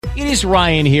It is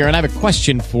Ryan here, and I have a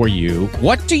question for you.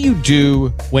 What do you do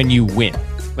when you win?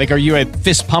 Like, are you a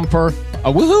fist pumper,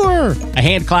 a woohooer, a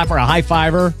hand clapper, a high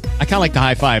fiver? I kind of like the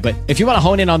high five, but if you want to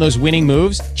hone in on those winning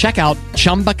moves, check out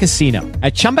Chumba Casino.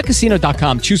 At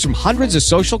ChumbaCasino.com, choose from hundreds of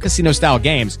social casino-style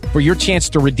games for your chance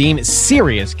to redeem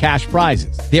serious cash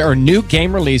prizes. There are new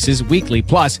game releases weekly,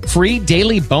 plus free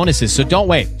daily bonuses. So don't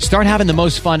wait. Start having the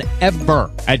most fun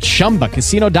ever at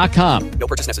ChumbaCasino.com. No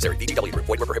purchase necessary. VGW. Void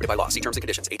where prohibited by law. See terms and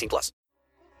conditions. 18+.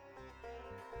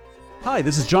 Hi,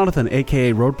 this is Jonathan,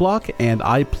 aka Roadblock, and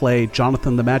I play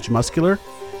Jonathan the Magimuscular,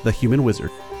 the human wizard.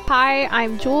 Hi,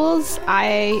 I'm Jules.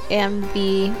 I am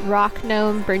the rock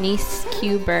gnome Bernice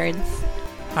Q. Burns.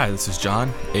 Hi, this is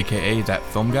John, aka That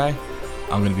Film Guy.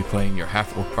 I'm going to be playing your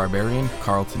half-orc barbarian,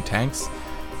 Carlton Tanks,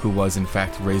 who was in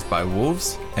fact raised by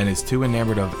wolves and is too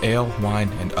enamored of ale,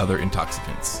 wine, and other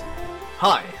intoxicants.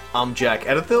 Hi, I'm Jack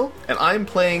Edithil, and I'm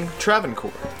playing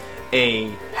Travancore, a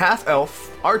half-elf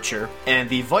archer and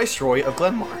the Viceroy of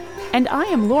Glenmar. And I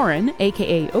am Lauren,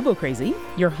 aka Obo Crazy,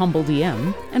 your humble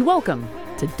DM, and welcome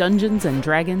to Dungeons and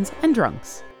Dragons and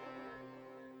Drunks.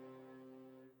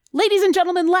 Ladies and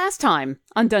gentlemen, last time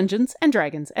on Dungeons and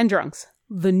Dragons and Drunks,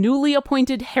 the newly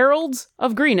appointed Heralds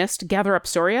of Greenest gather up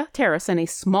Soria Terrace and a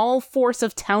small force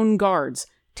of town guards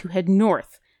to head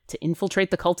north to infiltrate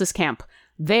the cultist camp.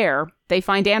 There, they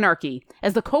find anarchy,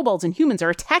 as the kobolds and humans are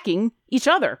attacking each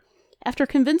other. After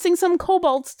convincing some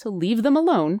kobolds to leave them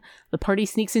alone, the party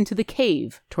sneaks into the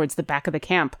cave towards the back of the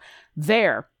camp.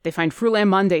 There, they find Frulan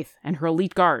Mondaith and her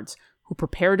elite guards, who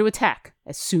prepare to attack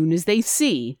as soon as they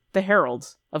see the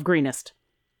Heralds of Greenest.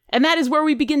 And that is where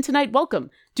we begin tonight. Welcome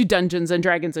to Dungeons and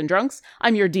Dragons and Drunks.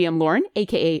 I'm your DM Lauren,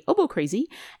 aka Obo Crazy,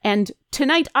 and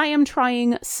tonight I am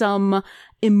trying some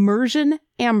Immersion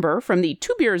Amber from the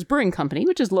Two Beers Brewing Company,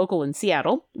 which is local in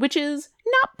Seattle, which is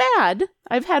not bad.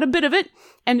 I've had a bit of it,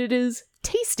 and it is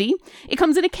tasty. It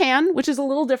comes in a can, which is a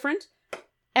little different.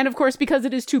 And of course, because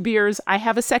it is 2 beers, I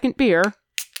have a second beer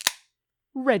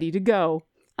ready to go.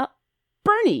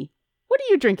 Bernie, what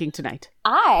are you drinking tonight?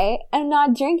 I am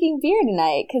not drinking beer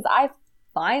tonight because I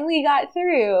finally got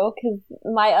through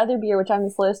my other beer, which I'm the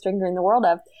slowest drinker in the world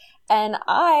of. And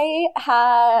I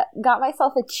got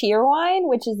myself a cheer wine,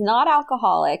 which is not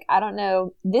alcoholic. I don't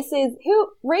know.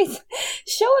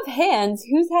 Show of hands,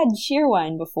 who's had cheer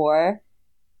wine before?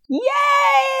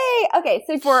 Yay! Okay,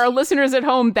 so for our listeners at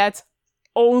home, that's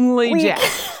only Jack.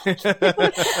 It's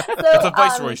a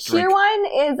Viceroy's drink. Cheer wine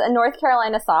is a North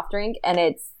Carolina soft drink, and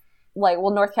it's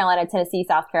North Carolina, Tennessee,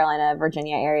 South Carolina,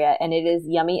 Virginia area, and it is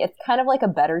yummy. It's kind of like a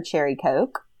better cherry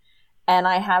Coke. And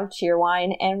I have cheer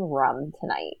wine and rum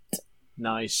tonight.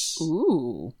 Nice.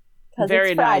 Ooh. Because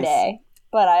it's Friday,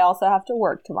 but I also have to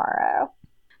work tomorrow.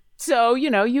 So,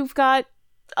 you've got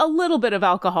a little bit of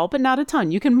alcohol, but not a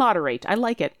ton. You can moderate. I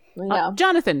like it.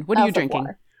 Jonathan, what are you drinking?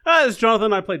 Hi, this is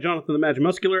Jonathan. I play Jonathan the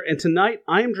Magimuscular, and tonight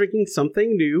I am drinking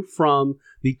something new from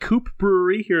the Coop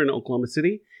Brewery here in Oklahoma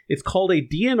City. It's called a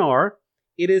DNR.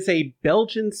 It is a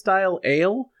Belgian-style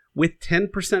ale with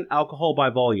 10% alcohol by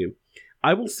volume.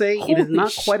 I will say it is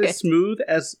not quite as smooth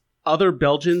as other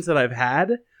Belgians that I've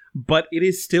had, but it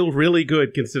is still really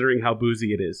good considering how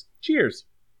boozy it is. Cheers.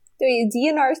 Do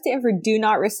DNR stand for Do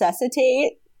Not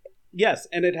Resuscitate? Yes,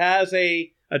 and it has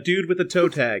a dude with a toe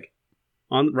tag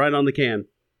right on the can.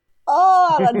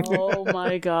 Oh, that's oh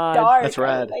my god. Dark. That's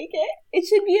rad. I like it. It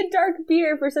should be a dark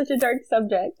beer for such a dark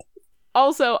subject.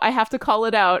 Also, I have to call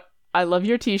it out. I love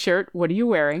your t-shirt. What are you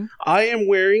wearing? I am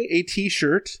wearing a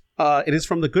t-shirt. It is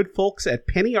from the good folks at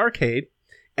Penny Arcade,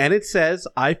 and it says,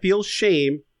 "I feel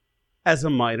shame as a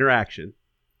minor action."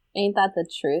 Ain't that the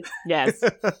truth? Yes.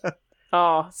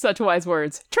 Oh, such wise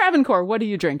words. Travancore, what are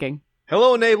you drinking?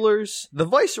 Hello, enablers. The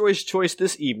Viceroy's choice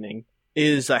this evening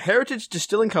is a Heritage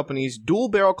Distilling Company's Dual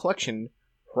Barrel Collection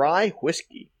Rye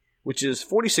Whiskey, which is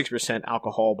 46%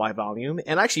 alcohol by volume,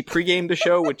 and I actually pre-gamed the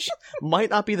show, which might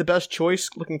not be the best choice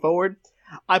looking forward.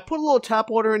 I put a little tap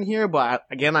water in here, but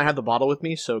again, I have the bottle with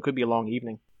me, so it could be a long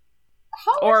evening.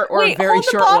 Or Wait, a very hold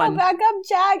short the bottle one. back up,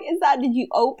 Jack. Did you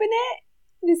open it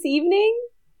this evening?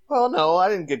 Well, no, I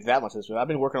didn't get that much this week. I've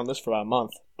been working on this for about a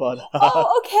month, but...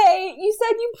 Oh, okay. You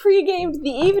said you pre-gamed the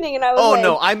evening, and I was Oh,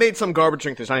 no, I made some garbage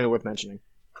drink that's not even worth mentioning.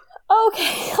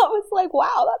 Okay, I was like,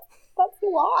 wow, that's a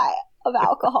lot of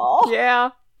alcohol. Yeah.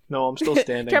 No, I'm still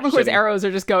standing. Travancore's arrows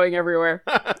are just going everywhere.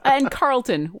 And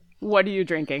Carlton, what are you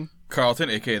drinking? Carlton,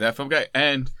 aka That Film Guy,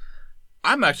 and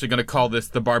I'm actually going to call this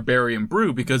the Barbarian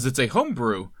Brew because it's a home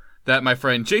brew that my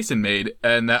friend Jason made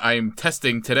and that I'm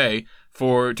testing today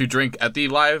to drink at the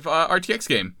live RTX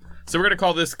game. So we're going to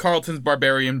call this Carlton's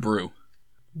Barbarian Brew.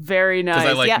 Very nice. Because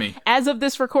I like me. As of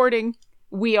this recording,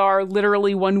 we are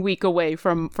literally 1 week away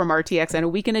from RTX and a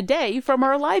week and a day from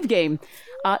our live game.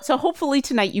 So hopefully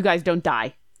tonight you guys don't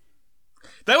die.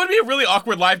 That would be a really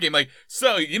awkward live game. Like,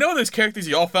 so, you know those characters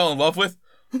you all fell in love with?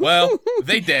 Well,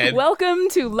 they dead. Welcome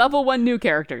to level 1 new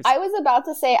characters. I was about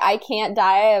to say I can't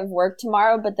die. I have work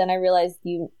tomorrow, but then I realized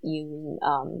you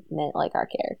meant like our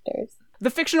characters. The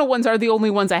fictional ones are the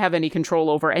only ones I have any control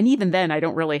over, and even then I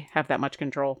don't really have that much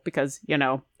control because,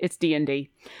 it's D&D.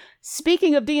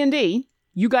 Speaking of D&D,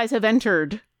 you guys have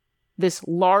entered this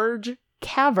large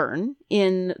cavern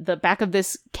in the back of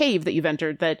this cave that you've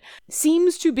entered that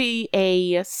seems to be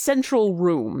a central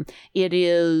room. It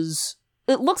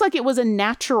looks like it was a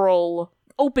natural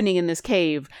opening in this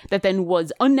cave that then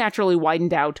was unnaturally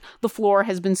widened out. The floor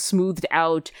has been smoothed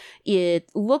out. It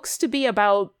looks to be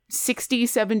about 60,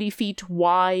 70 feet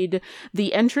wide.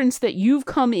 The entrance that you've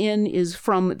come in is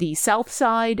from the south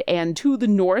side, and to the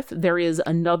north there is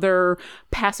another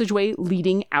passageway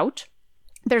leading out.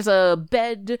 There's a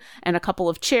bed and a couple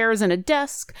of chairs and a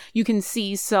desk. You can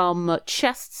see some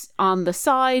chests on the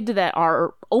side that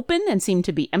are open and seem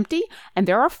to be empty. And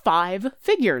there are 5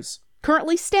 figures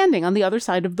currently standing on the other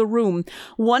side of the room.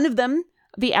 One of them,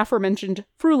 the aforementioned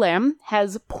Frulam,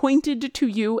 has pointed to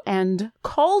you and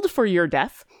called for your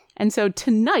death. And so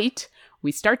tonight,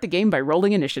 we start the game by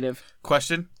rolling initiative.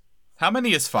 Question. How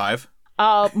many is 5?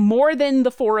 More than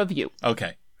the 4 of you.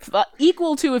 Okay.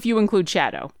 Equal to if you include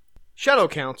Shadow. Shadow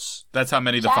counts. That's how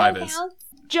many the 5 is.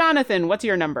 Jonathan, what's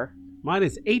your number? Mine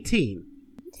is 18.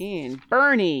 18.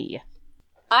 Bernie.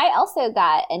 I also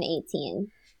got an 18.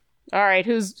 All right,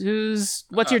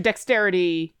 what's your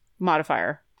dexterity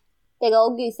modifier? Big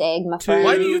old goose egg, my friend.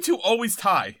 Why do you two always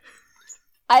tie?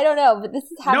 I don't know, but this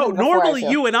has happened before. Normally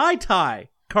you and I tie,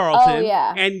 Carlton. Oh,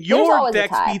 yeah. And There's your always a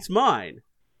dex tie. beats mine.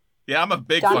 Yeah, I'm a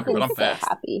big Jonathan's fucker, but I'm so fast.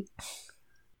 happy.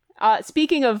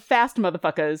 Speaking of fast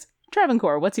motherfuckers,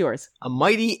 Travancore, what's yours? A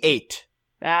mighty 8.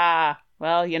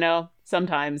 Well,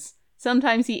 sometimes.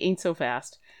 Sometimes he ain't so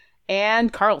fast.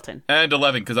 And Carlton. And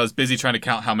 11, because I was busy trying to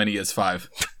count how many is 5.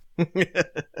 Do you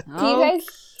guys...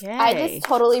 I just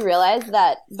totally realized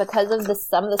that because of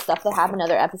some of the stuff that happened in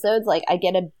other episodes, like, I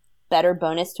get a better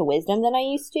bonus to wisdom than I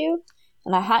used to.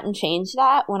 And I hadn't changed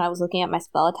that when I was looking at my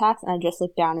spell attacks, and I just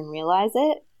looked down and realized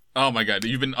it. Oh my god,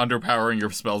 you've been underpowering your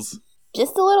spells.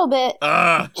 Just a little bit.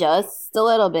 Just a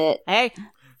little bit. Hey,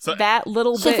 so, that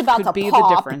little just bit about could to be pop.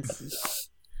 the difference.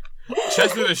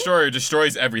 Chester the Destroyer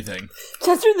destroys everything.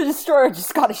 Chester the Destroyer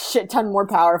just got a shit ton more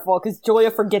powerful because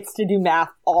Julia forgets to do math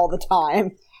all the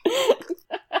time.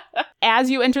 As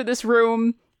you enter this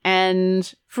room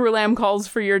and Frulam calls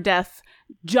for your death,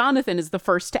 Jonathan is the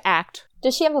first to act.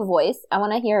 Does she have a voice? I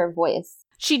want to hear her voice.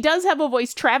 She does have a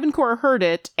voice. Travancore heard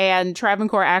it, and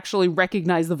Travancore actually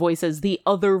recognized the voice as the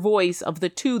other voice of the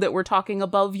 2 that were talking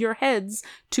above your heads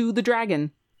to the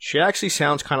dragon. She actually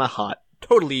sounds kind of hot.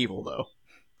 Totally evil, though.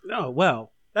 Oh,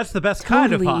 well, that's the best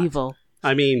kind of hot. Evil.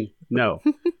 I mean, no.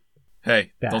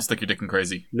 Hey, Bad. don't stick your dick in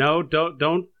crazy. No,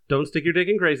 don't stick your dick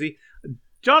in crazy.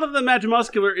 Jonathan the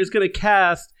Magimuscular is going to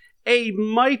cast a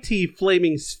mighty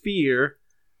flaming sphere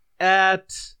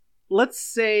at, let's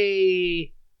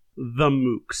say, the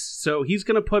mooks. So he's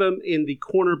going to put him in the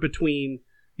corner between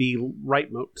the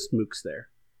rightmost mooks there.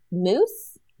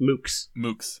 Moose? Mooks.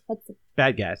 What's it?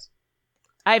 Bad guys.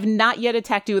 I have not yet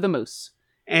attacked you with a moose.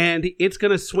 And it's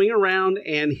going to swing around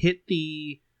and hit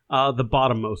the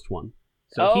bottommost one.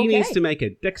 So he needs to make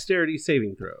a dexterity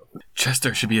saving throw.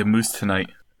 Chester should be a moose tonight.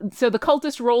 So the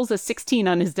cultist rolls a 16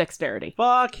 on his dexterity.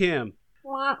 Fuck him.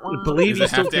 Wah, wah. Believe Is he it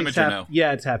still half takes damage or no?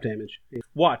 Yeah, it's half damage.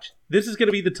 Watch. This is going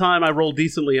to be the time I roll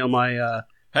decently on my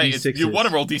Hey, D6s. you want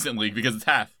to roll decently because it's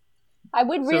half. I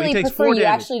would So really he takes prefer 4 you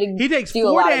damage. actually to He takes do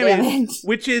a 4 lot of damage.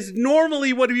 which is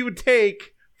normally what he would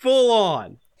take full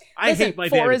on. I Listen, hate my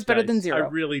 4 damage is better dice. than 0. I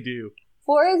really do.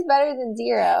 4 is better than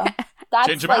 0. That's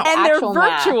Change 'em like out. And they're actual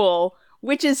math. virtual,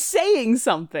 which is saying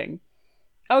something.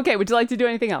 Okay, would you like to do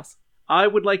anything else? I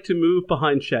would like to move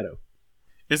behind Shadow.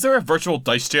 Is there a virtual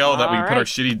dice jail that we All put our right.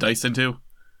 shitty dice into?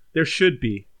 There should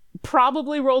be.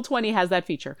 Probably Roll20 has that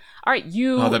feature. All right,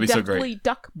 you Oh, that'd be so definitely great.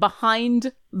 duck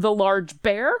behind the large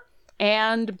bear.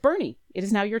 And Bernie, it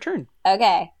is now your turn.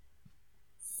 Okay.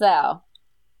 So,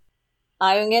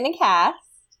 I'm going to cast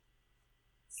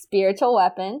Spiritual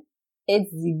Weapon.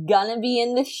 It's gonna be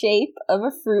in the shape of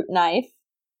a fruit knife.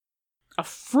 A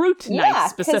fruit knife, Yeah,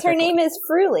 because specifically. her name is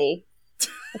Fruly.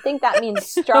 I think that means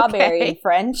strawberry in Okay.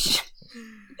 French.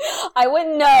 I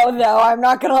wouldn't know, though. I'm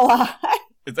not gonna lie.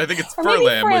 I think it's Or maybe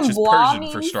Furlam, which is framboise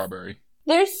Persian for means- strawberry.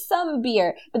 There's some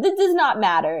beer, but this does not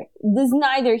matter. This is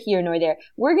neither here nor there.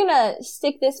 We're gonna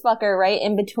stick this fucker right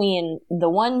in between the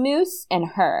one moose and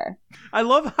her. I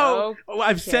love how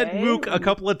I've said mook a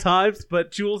couple of times,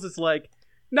 but Jules is like,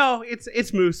 no,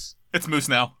 it's moose. It's moose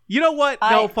now. You know what?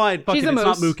 No, fine. Fuck it. It's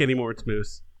not mook anymore. It's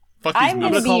moose. Fuck these I'm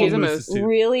moose. gonna be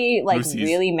really,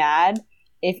 really mad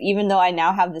if, even though I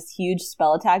now have this huge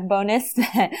spell attack bonus,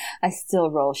 I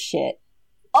still roll shit.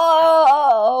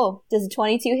 Oh! Does a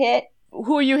 22 hit?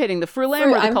 Who are you hitting? The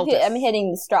Frulam or the cultist? I'm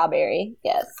hitting the strawberry,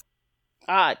 yes.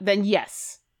 Then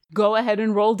yes. Go ahead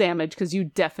and roll damage, because you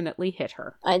definitely hit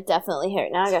her. I definitely hit her.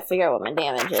 Now I gotta figure out what my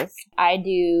damage is. I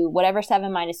do whatever 7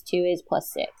 minus 2 is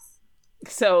plus 6.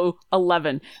 So,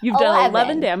 11. You've done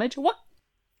 11 damage. What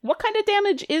kind of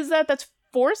damage is that? That's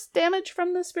force damage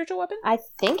from the spiritual weapon? I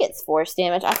think it's force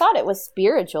damage. I thought it was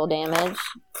spiritual damage.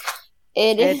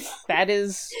 That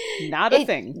is not a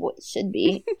thing. It should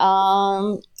be.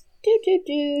 I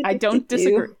don't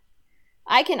disagree.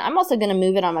 I'm also going to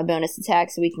move it on my bonus attack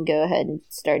so we can go ahead and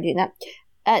start doing that.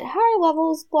 At higher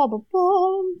levels, blah, blah,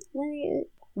 blah.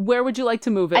 Where would you like to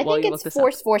move it I think it's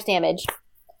force damage.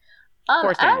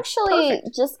 I'm actually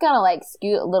just going to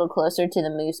scoot a little closer to the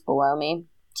moose below me.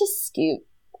 Just scoot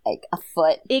a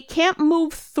foot. It can't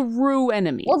move through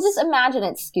enemies. Well, just imagine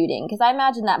it's scooting, because I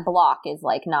imagine that block is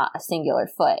not a singular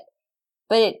foot.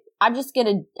 But I'm just going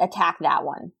to attack that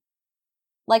one.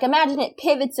 Imagine it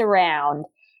pivots around,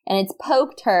 and it's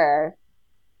poked her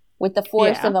with the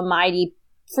force of a mighty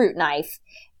fruit knife.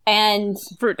 And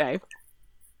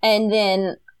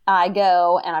then I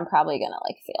go, and I'm probably going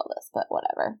to fail this, but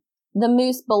whatever. The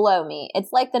moose below me,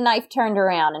 it's like the knife turned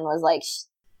around and was like,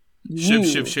 shiv.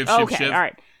 Okay, all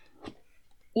right.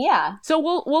 Yeah.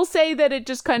 So we'll say that it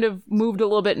just kind of moved a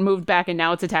little bit and moved back, and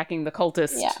now it's attacking the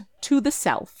cultist to the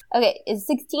south. Okay, is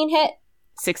 16 hit?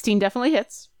 16 definitely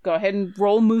hits. Go ahead and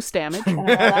roll moose damage. Roll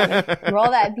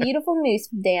that beautiful moose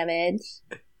damage.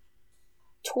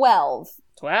 12.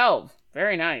 12.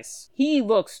 Very nice. He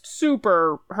looks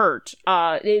super hurt.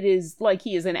 It is like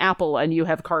he is an apple and you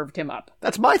have carved him up.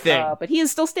 That's my thing. But he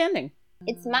is still standing.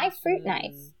 It's my fruit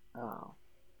knife. Oh.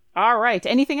 All right.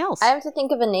 Anything else? I have to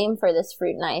think of a name for this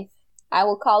fruit knife. I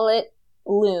will call it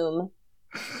Loom.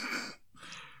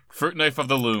 Fruit knife of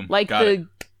the loom. Like the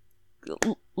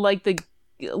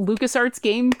LucasArts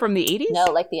game from the 80s? No,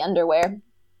 like the underwear.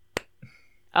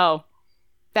 Oh,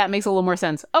 that makes a little more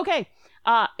sense. Okay.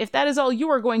 If that is all you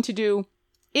are going to do,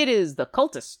 it is the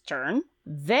cultist's turn.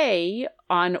 They,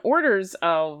 on orders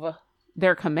of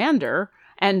their commander,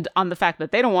 and on the fact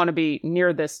that they don't want to be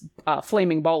near this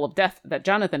flaming ball of death that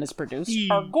Jonathan has produced,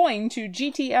 are going to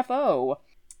GTFO.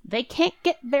 They can't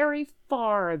get very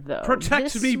far, though.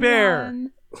 Protect me, bear!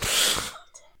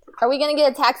 Are we going to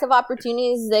get attacks of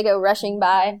opportunities as they go rushing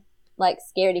by, like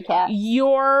scaredy cat? You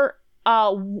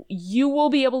will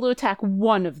be able to attack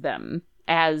one of them,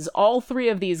 as all three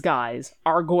of these guys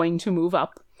are going to move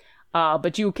up.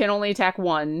 But you can only attack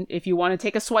one. If you want to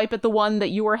take a swipe at the one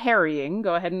that you are harrying,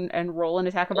 go ahead and roll an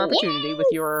attack of opportunity with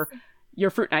your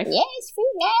fruit knife. Yes,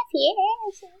 fruit knife,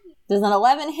 yes. Does an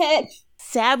 11 hit?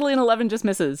 Sadly, an 11 just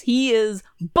misses. He is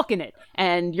booking it,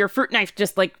 and your fruit knife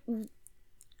just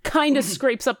kind of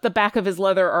scrapes up the back of his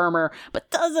leather armor, but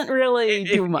doesn't really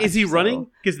do much. Is he running?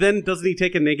 Because then doesn't he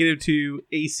take a negative to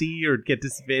AC or get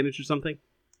disadvantage or something?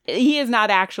 He is not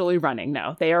actually running,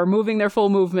 no. They are moving their full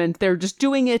movement. They're just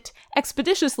doing it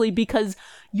expeditiously because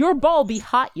your ball be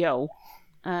hot, yo.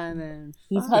 And then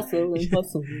he's hustling.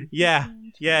 Yeah,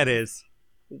 it is.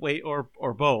 Wait,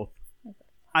 or both.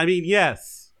 I mean,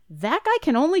 yes. That guy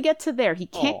can only get to there. He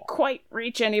can't quite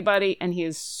reach anybody, and he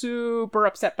is super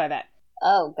upset by that.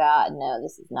 Oh, God, no,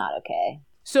 this is not okay.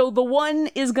 So the one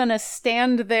is going to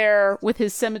stand there with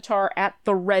his scimitar at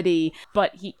the ready,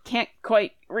 but he can't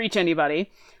quite reach anybody.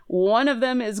 One of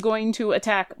them is going to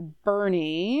attack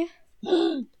Bernie.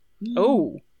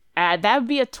 Oh, that would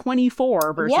be a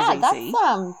 24 versus AC.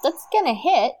 That's going to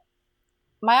hit.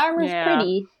 My armor's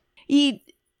pretty. He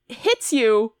hits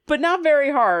you, but not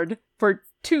very hard, for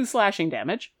 2 slashing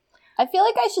damage. I feel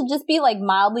like I should just be,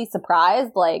 mildly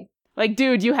surprised, Like,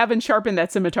 dude, you haven't sharpened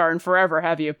that scimitar in forever,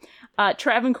 have you?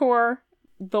 Travancore,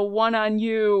 the one on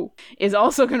you, is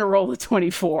also going to roll a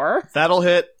 24. That'll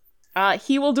hit.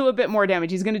 He will do a bit more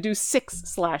damage. He's going to do 6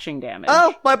 slashing damage.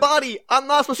 Oh, my body! I'm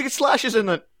not supposed to get slashes in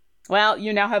it! Well,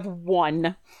 you now have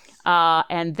 1.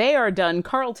 And they are done.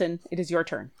 Carlton, it is your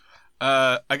turn.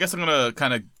 I guess I'm going to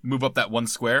kind of move up that one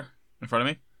square in front of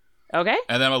me. Okay.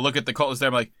 And then I'm going to look at the cultist there.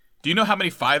 I'm like, do you know how many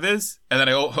 5 is? And then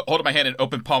I hold up my hand and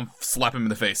open palm, slap him in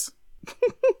the face.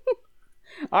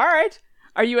 All right.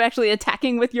 Are you actually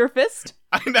attacking with your fist?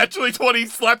 I naturally 20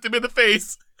 slapped him in the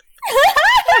face.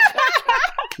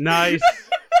 Nice.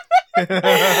 Why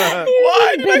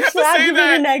did I have to say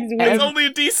that? Next week. It's only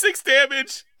a D6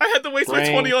 damage. I had to waste my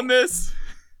 20 on this.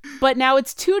 But now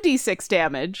it's 2d6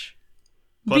 damage.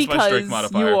 Plus my strength because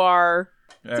modifier. you are...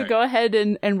 All So right. go ahead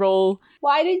and roll.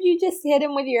 Why did you just hit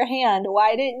him with your hand?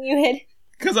 Why didn't you hit...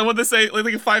 Because I wanted to say like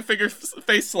a 5-finger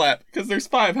face slap. Because there's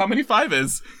 5. How many 5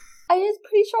 is? I just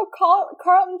pretty sure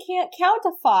Carlton can't count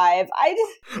to 5.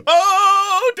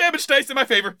 Oh, damage dice in my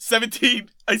favor. 17.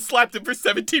 I slapped him for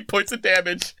 17 points of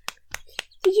damage.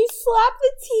 Did you slap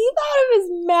the teeth out of his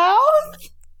mouth?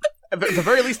 At the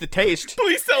very least, the taste.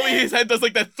 Please tell me his head does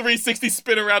like that 360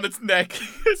 spin around its neck.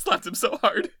 I slapped him so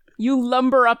hard. You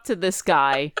lumber up to this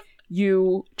guy.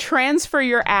 You transfer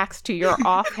your axe to your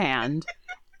offhand.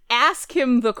 Ask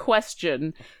him the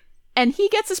question. And he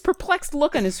gets this perplexed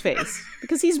look on his face.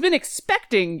 Because he's been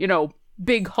expecting,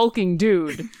 big hulking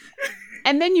dude.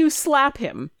 And then you slap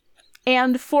him.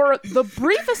 And for the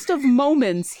briefest of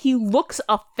moments, he looks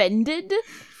offended.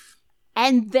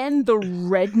 And then the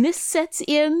redness sets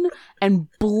in, and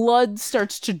blood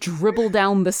starts to dribble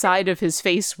down the side of his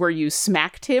face where you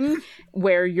smacked him,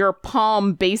 where your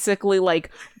palm basically,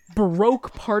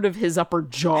 broke part of his upper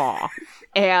jaw.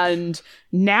 And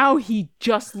now he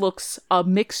just looks a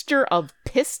mixture of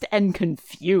pissed and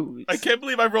confused. I can't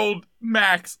believe I rolled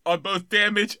max on both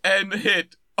damage and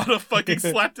hit on a fucking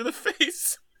slap to the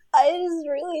face. I just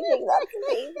really think that's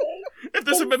amazing. If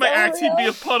this had been my so axe, he'd be a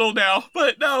real. puddle now.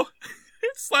 But no,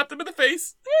 slapped him in the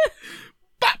face.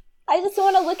 I just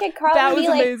want to look at Carlton That and was be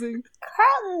like, amazing.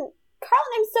 Carlton,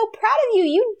 I'm so proud of you.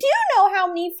 You do know how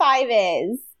many 5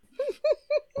 is.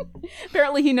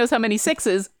 Apparently he knows how many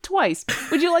 6s twice.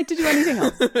 Would you like to do anything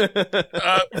else?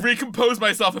 Recompose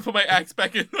myself and put my axe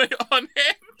back in my on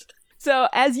hand. So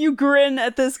as you grin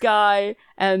at this guy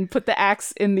and put the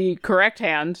axe in the correct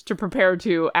hand to prepare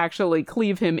to actually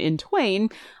cleave him in twain,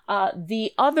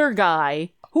 the other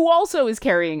guy, who also is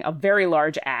carrying a very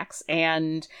large axe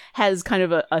and has kind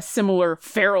of a similar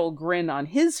feral grin on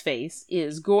his face,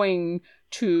 is going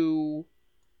to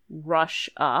rush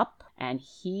up, and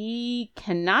he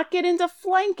cannot get into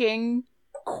flanking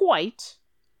quite,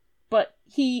 but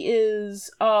he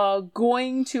is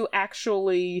going to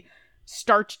actually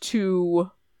start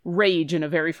to rage in a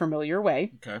very familiar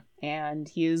way. Okay. And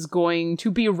he is going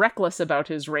to be reckless about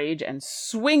his rage and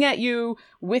swing at you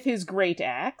with his great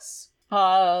axe.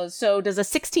 So does a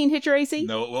 16 hit your AC?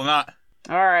 No, it will not.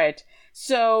 All right.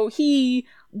 So he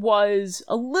was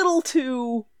a little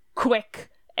too quick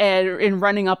in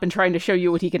running up and trying to show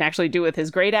you what he can actually do with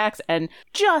his great axe, and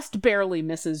just barely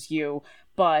misses you,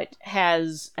 but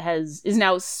is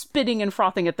now spitting and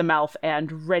frothing at the mouth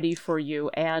and ready for you.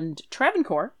 And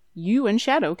Travancore, you and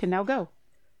Shadow can now go.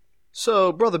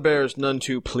 So, Brother Bear's none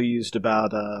too pleased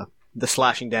about the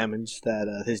slashing damage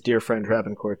that his dear friend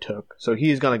Travancore took, so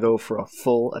he's gonna go for a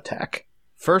full attack.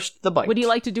 First, the bite. Would he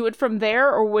like to do it from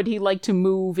there, or would he like to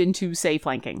move into, say,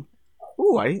 flanking?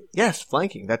 Ooh, yes,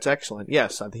 flanking. That's excellent.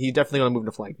 Yes, he's definitely gonna move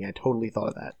into flanking. I totally thought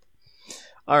of that.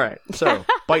 Alright, so,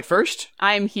 bite first.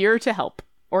 I'm here to help,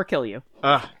 or kill you.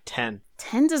 10.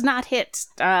 10 does not hit.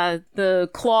 The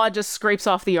claw just scrapes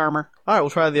off the armor. Alright, we'll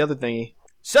try the other thingy.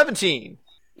 17!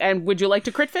 And would you like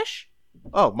to crit fish?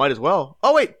 Oh, might as well.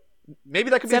 Oh, wait! Maybe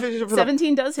that could be for the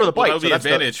 17 does hit. for the bite. That would so be that's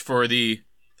advantage for the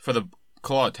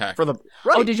claw attack. For the...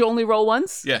 Right! Oh, did you only roll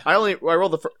once? Yeah. I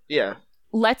rolled the yeah.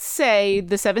 Let's say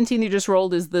the 17 you just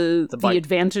rolled is the bite.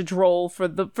 advantage roll for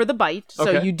the bite. So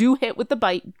Okay. you do hit with the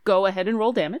bite. Go ahead and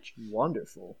roll damage.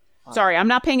 Wonderful. Sorry, I'm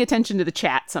not paying attention to the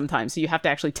chat sometimes, so you have to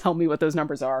actually tell me what those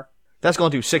numbers are. That's gonna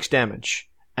do 6 damage.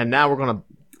 And now we're gonna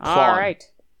claw All him right.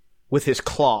 with his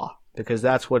claw, because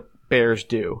that's what bears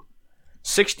do.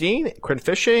 16, crit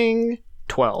fishing,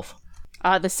 12.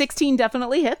 The 16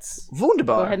 definitely hits.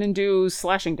 Wunderbar. Go ahead and do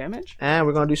slashing damage. And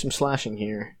we're gonna do some slashing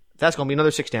here. That's gonna be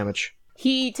another 6 damage.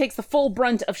 He takes the full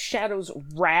brunt of Shadow's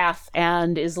wrath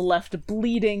and is left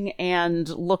bleeding and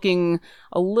looking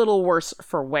a little worse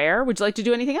for wear. Would you like to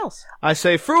do anything else? I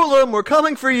say, Frulum, we're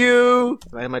coming for you!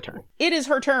 I have my turn. It is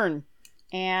her turn,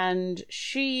 and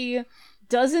she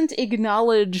doesn't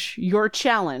acknowledge your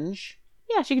challenge.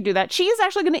 Yeah, she could do that. She is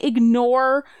actually going to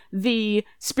ignore the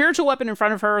spiritual weapon in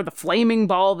front of her, the flaming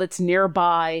ball that's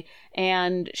nearby,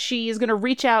 and she is going to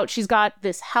reach out. She's got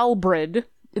this halberd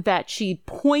that she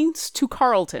points to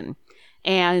Carlton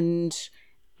and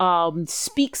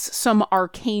speaks some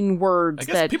arcane words I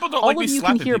guess that people don't all like of me you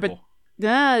can slapping hear, people.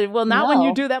 well, not when you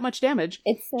No. do that much damage.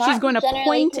 It's not She's going to generally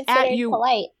point at considered you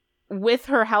polite. with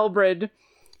her halberd,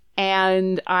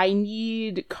 and I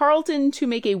need Carlton to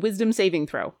make a wisdom saving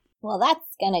throw. Well,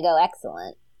 that's gonna go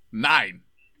excellent. 9.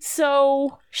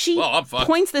 So she Well, I'm fucked.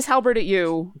 points this halberd at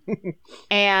you,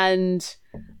 and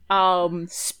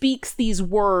speaks these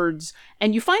words,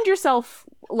 and you find yourself,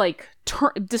 like,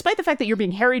 despite the fact that you're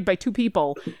being harried by two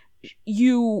people,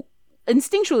 you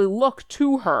instinctually look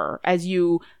to her as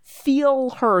you feel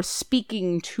her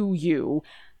speaking to you,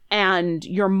 and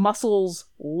your muscles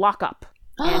lock up,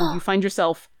 and you find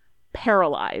yourself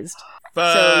paralyzed.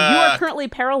 Fuck. So you are currently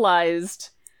paralyzed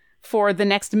for the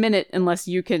next minute unless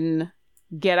you can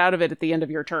get out of it at the end of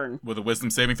your turn. With the wisdom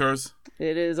saving throws?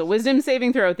 It is a wisdom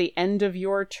saving throw at the end of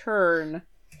your turn.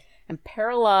 And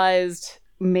paralyzed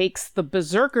makes the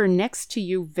berserker next to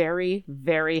you very,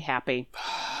 very happy.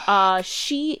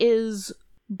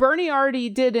 Bernie already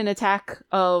did an attack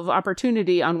of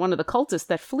opportunity on one of the cultists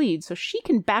that fled, so she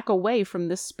can back away from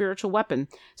this spiritual weapon.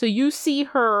 So you see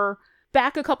her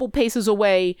back a couple paces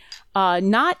away,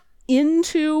 not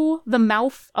into the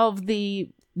mouth of the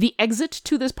exit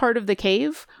to this part of the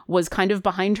cave was kind of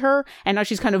behind her, and now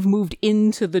she's kind of moved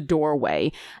into the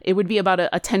doorway. It would be about a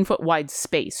 10-foot wide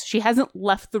space. She hasn't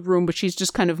left the room, but she's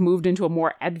just kind of moved into a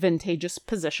more advantageous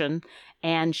position,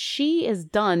 and she is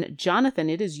done. Jonathan,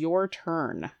 it is your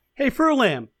turn. Hey,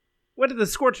 Furlam, what did the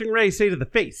scorching ray say to the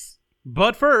face?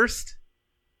 But first,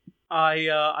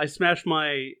 I smashed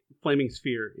my flaming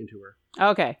sphere into her.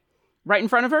 Okay. Right in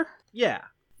front of her? Yeah.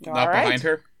 Not behind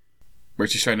her? Where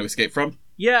she's trying to escape from?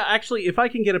 Yeah, actually, if I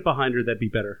can get it behind her, that'd be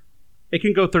better. It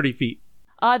can go 30 feet.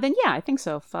 Then yeah, I think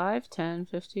so. 5, 10,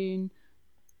 15,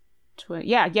 20.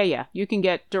 Yeah. You can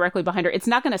get directly behind her. It's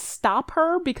not going to stop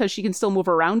her because she can still move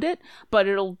around it, but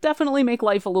it'll definitely make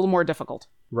life a little more difficult.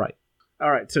 Right.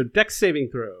 All right, so dex saving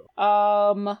throw.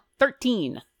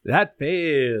 13. That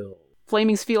failed.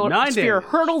 Flaming sphere damage.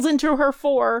 hurtles into her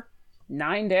for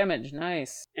 9 damage.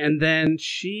 Nice. And then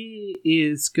she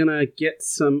is going to get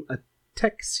some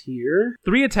attacks here.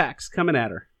 3 attacks coming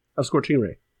at her of Scorching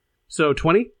Ray. So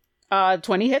 20?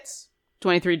 20 hits.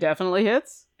 23 definitely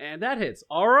hits. And that hits.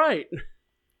 All right.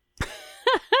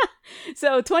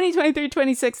 So 20, 23,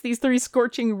 26, these 3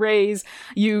 scorching rays,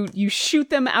 you shoot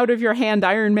them out of your hand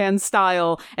Iron Man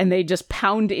style, and they just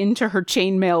pound into her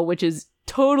chainmail, which is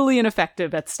totally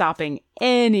ineffective at stopping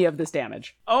any of this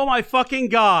damage. Oh my fucking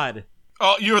god.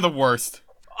 Oh, you're the worst.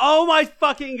 Oh my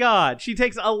fucking god. She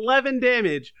takes 11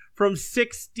 damage from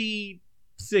 66s.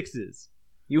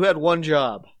 You had one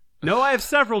job. No, I have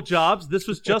several jobs. This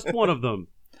was just one of them.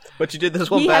 But you did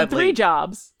this one He badly. had 3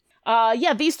 jobs.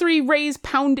 These 3 rays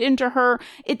pound into her.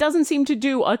 It doesn't seem to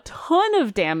do a ton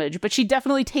of damage, but she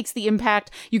definitely takes the impact.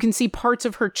 You can see parts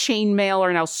of her chainmail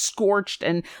are now scorched,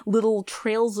 and little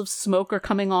trails of smoke are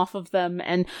coming off of them.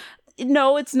 And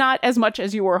no, it's not as much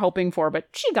as you were hoping for, but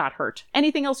she got hurt.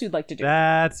 Anything else you'd like to do?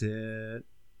 That's it.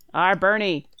 All right,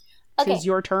 Bernie. Okay. It's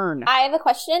your turn. I have a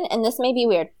question, and this may be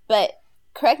weird, but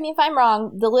correct me if I'm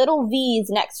wrong. The little V's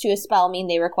next to a spell mean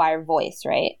they require voice,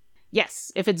 right?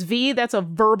 Yes. If it's V, that's a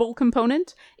verbal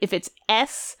component. If it's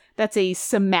S, that's a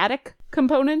somatic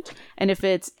component. And if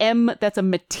it's M, that's a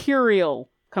material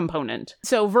component.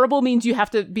 So verbal means you have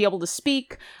to be able to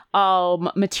speak.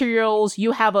 Materials,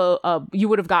 you have you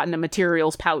would have gotten a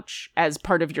materials pouch as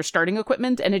part of your starting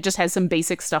equipment, and it just has some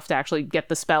basic stuff to actually get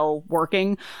the spell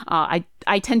working. I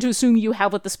tend to assume you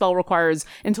have what the spell requires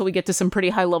until we get to some pretty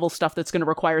high level stuff that's going to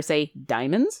require, say,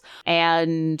 diamonds.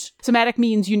 And somatic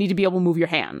means you need to be able to move your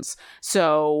hands.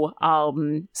 So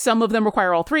some of them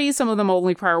require all 3, some of them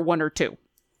only require 1 or 2.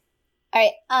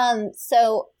 All right.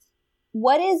 So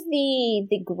what is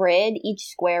the grid each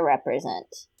square represent?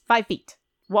 5 feet.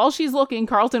 While she's looking,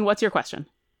 Carlton, what's your question?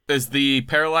 Is the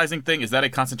paralyzing thing, is that a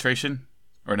concentration?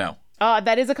 Or no?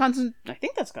 That is I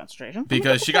think that's concentration.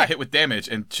 Because she got hit with damage,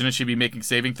 and shouldn't she be making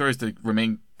saving throws to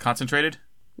remain concentrated?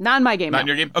 Not in my game. Not in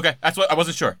your game? Okay, that's what I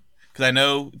wasn't sure. Because I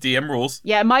know DM rules.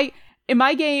 Yeah, in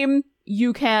my game,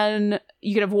 you can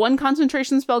have 1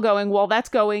 concentration spell going. While that's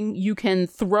going, you can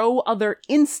throw other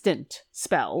instant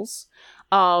spells.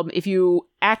 If you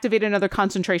activate another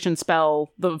concentration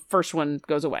spell, the first one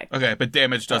goes away. Okay, but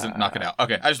damage doesn't knock it out.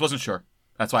 Okay, I just wasn't sure.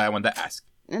 That's why I wanted to ask.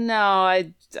 No,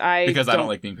 I because I don't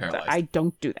like being paralyzed. I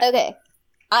don't do that. Okay.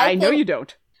 I know you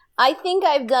don't. I think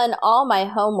I've done all my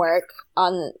homework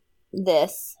on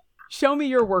this. Show me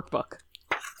your workbook.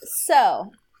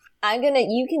 So,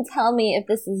 you can tell me if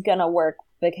this is gonna work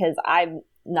because I'm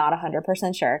not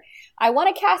 100% sure. I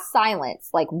want to cast silence,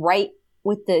 like right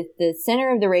with the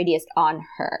center of the radius on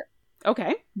her.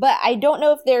 Okay. But I don't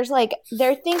know if there's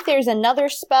there's another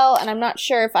spell, and I'm not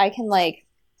sure if I can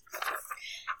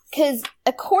because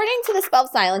according to the spell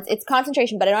silence, it's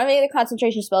concentration, but I don't have any other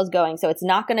concentration spells going, so it's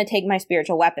not going to take my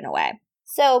spiritual weapon away.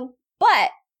 So,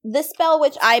 but the spell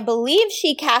which I believe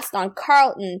she cast on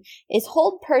Carlton is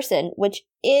Hold Person, which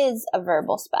is a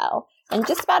verbal spell. And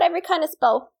just about every kind of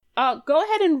spell Go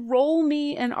ahead and roll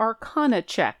me an Arcana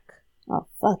check. Oh,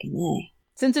 fucking A.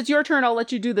 Since it's your turn, I'll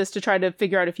let you do this to try to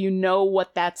figure out if you know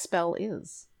what that spell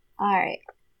is. Alright.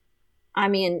 I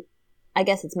mean, I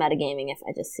guess it's metagaming if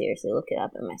I just seriously look it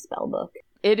up in my spell book.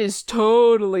 It is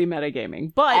totally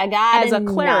metagaming, but I got as a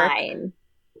cleric... 9.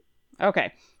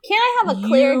 Okay. Can I have a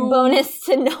cleric bonus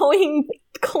to knowing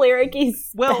cleric-y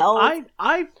spells? Well,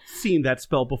 I've seen that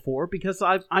spell before because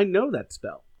I know that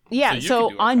spell. Yeah,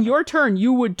 so on your turn,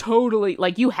 you would totally...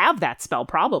 Like, you have that spell,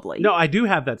 probably. No, I do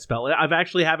have that spell. I've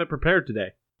actually have it prepared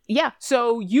today. Yeah,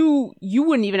 so you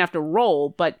wouldn't even have to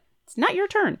roll, but it's not your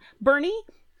turn. Bernie,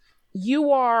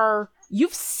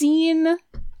 you've seen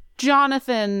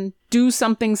Jonathan do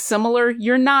something similar.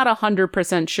 You're not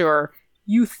 100% sure.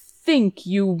 You think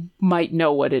you might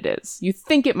know what it is. You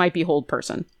think it might be hold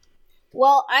person.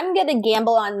 Well, I'm gonna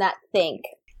gamble on that think.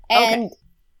 And Okay.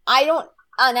 I don't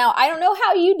know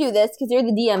how you do this because you're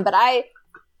the DM, but I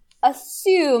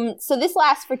assume, so this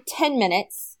lasts for 10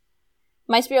 minutes.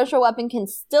 My spiritual weapon can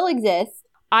still exist.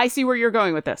 I see where you're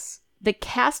going with this. The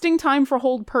casting time for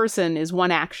hold person is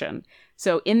one action.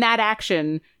 So in that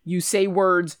action, you say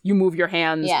words, you move your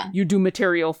hands, you do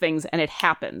material things, and it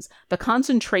happens. The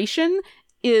concentration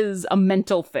is a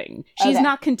mental thing. She's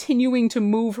not continuing to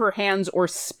move her hands or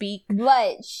speak.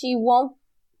 But she won't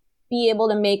be able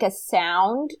to make a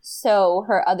sound, so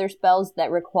her other spells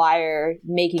that require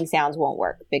making sounds won't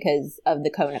work because of the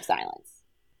cone of silence.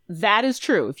 That is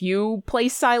true. If you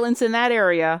place silence in that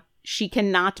area, she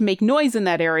cannot make noise in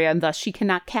that area, and thus she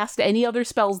cannot cast any other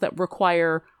spells that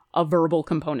require a verbal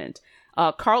component.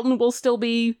 Carlton will still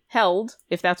be held,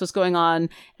 if that's what's going on,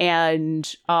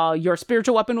 and your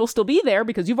spiritual weapon will still be there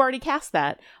because you've already cast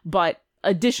that, but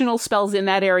additional spells in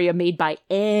that area made by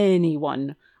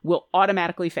anyone will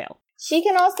automatically fail. She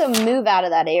can also move out of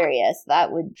that area, so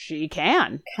that would... She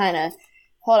can. Kind of...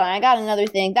 Hold on, I got another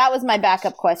thing. That was my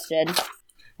backup question.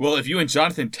 Well, if you and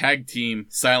Jonathan tag team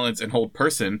silence and hold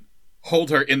person, hold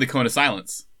her in the cone of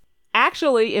silence.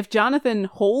 Actually, if Jonathan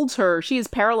holds her, she is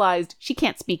paralyzed. She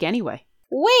can't speak anyway.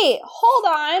 Wait, hold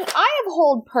on. I have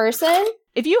hold person.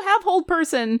 If you have hold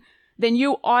person, then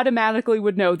you automatically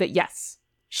would know that, yes,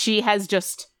 she has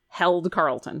just held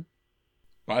Carlton.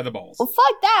 By the balls. Well,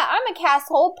 fuck that. I'm a cast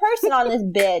hold person on this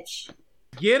bitch.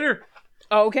 Get her.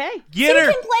 Okay. Get her.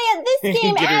 You can play at this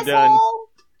game, Get her done. asshole.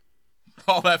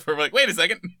 All that for like, wait a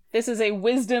second. This is a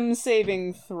wisdom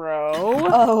saving throw.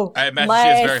 Oh, I imagine my she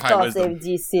has very high spell wisdom.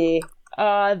 save DC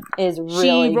is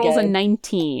really She rolls good. a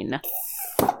 19.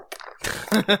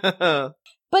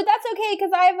 But that's okay,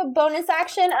 because I have a bonus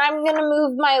action. I'm going to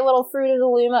move my little Fruit of the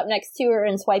Loom up next to her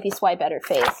and swipey swipe at her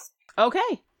face.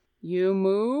 Okay. You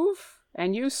move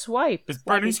and you swipe. Is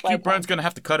Bernice Q. Burns gonna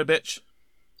have to cut a bitch?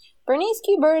 Bernice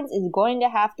Q. Burns is going to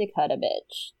have to cut a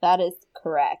bitch. That is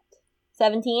correct.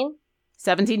 17?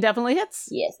 17 definitely hits.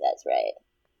 Yes, that's right.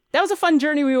 That was a fun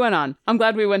journey we went on. I'm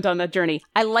glad we went on that journey.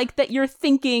 I like that you're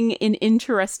thinking in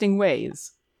interesting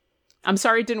ways. I'm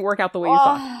sorry it didn't work out the way you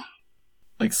thought.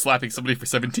 Like slapping somebody for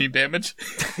 17 damage?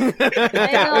 I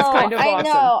know, was kind of I awesome.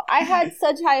 know. I had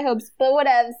such high hopes, but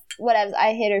whatevs.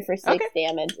 I hit her for 6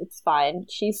 damage. It's fine.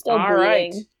 She's still All bleeding.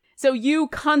 right. So you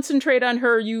concentrate on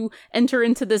her, you enter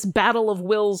into this battle of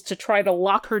wills to try to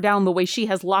lock her down the way she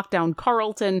has locked down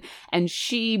Carlton, and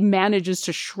she manages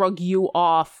to shrug you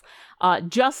off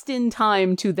just in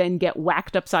time to then get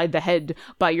whacked upside the head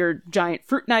by your giant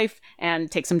fruit knife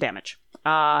and take some damage.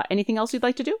 Anything else you'd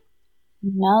like to do?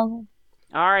 No.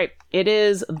 All right, it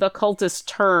is the cultist's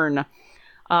turn.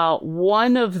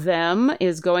 One of them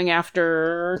is going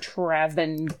after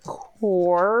Travancore.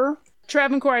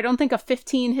 Travancore, I don't think a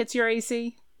 15 hits your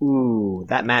AC. Ooh,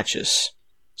 that matches.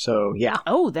 So, yeah.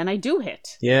 Oh, then I do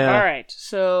hit. Yeah. All right,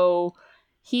 so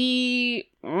he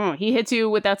hits you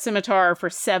with that scimitar for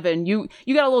 7. You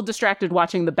got a little distracted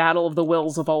watching the battle of the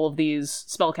wills of all of these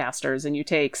spellcasters, and you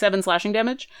take 7 slashing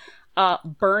damage.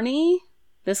 Bernie,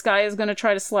 this guy is going to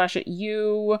try to slash at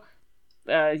you.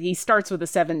 He starts with a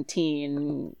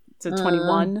 17. It's a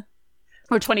 21.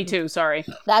 Or 22, sorry.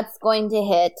 That's going to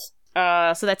hit.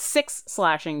 So that's 6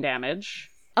 slashing damage.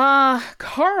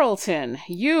 Carlton,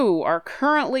 you are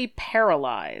currently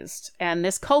paralyzed, and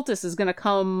this cultist is going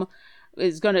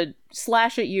to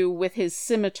slash at you with his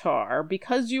scimitar.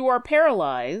 Because you are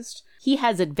paralyzed, he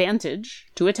has advantage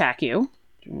to attack you.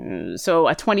 So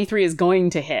a 23 is going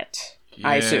to hit,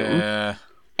 I assume.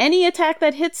 Any attack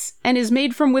that hits and is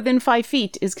made from within 5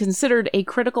 feet is considered a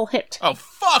critical hit. Oh,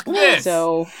 fuck this!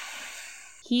 So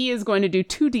he is going to do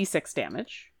 2d6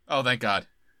 damage. Oh, thank God.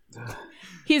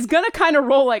 He's gonna kind of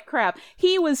roll like crap.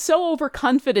 He was so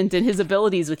overconfident in his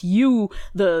abilities with you,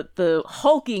 the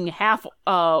hulking half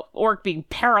orc being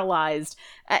paralyzed.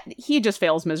 He just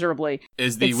fails miserably.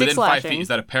 Is the It's within 6 5 slashing. feet, is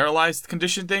that a paralyzed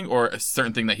condition thing or a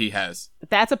certain thing that he has?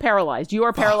 That's a paralyzed. You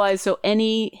are paralyzed, so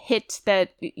any hit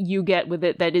that you get with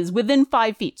it that is within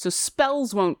 5 feet. So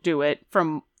spells won't do it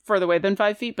from further away than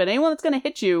 5 feet, but anyone that's going to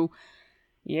hit you,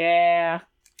 yeah.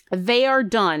 They are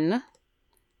done.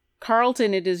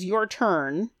 Carlton, it is your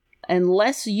turn.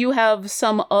 Unless you have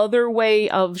some other way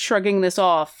of shrugging this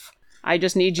off, I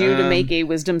just need you to make a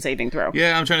wisdom saving throw.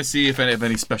 Yeah, I'm trying to see if I have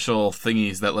any special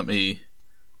thingies that let me,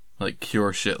 like,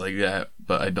 cure shit like that,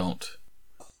 but I don't.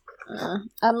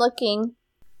 I'm looking.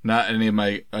 Not any of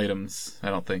my items, I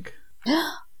don't think.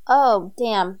 Oh,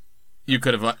 damn. You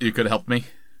could have helped me.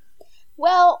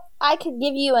 Well, I could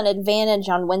give you an advantage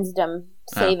on wisdom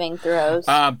saving throws.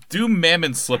 Do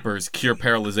mammon slippers cure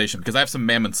paralyzation? Because I have some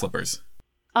mammon slippers.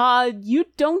 You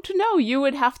don't know. You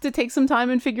would have to take some time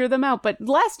and figure them out. But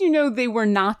last you know, they were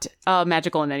not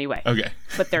magical in any way. Okay.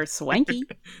 But they're swanky.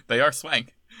 They are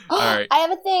swank. All right. I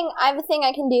have a thing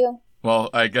I can do. Well,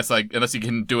 I guess unless you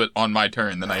can do it on my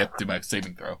turn, then I have to do my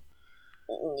saving throw.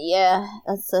 Yeah,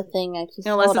 that's the thing.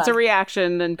 Unless it's a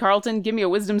reaction, then Carlton, give me a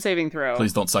wisdom saving throw.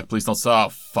 Please don't suck. Please don't suck. Oh,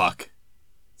 fuck.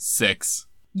 6.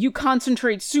 You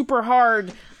concentrate super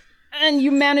hard, and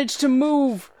you manage to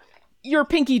move your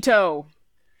pinky toe.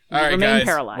 You All right, remain guys.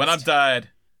 paralyzed.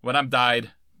 When I'm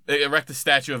died, erect a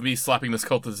statue of me slapping this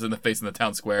cultist in the face in the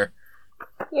town square.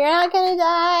 You're not gonna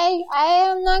die. I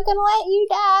am not gonna let you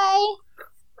die.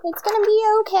 It's gonna be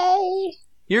okay.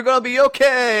 You're gonna be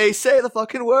okay. Say the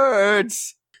fucking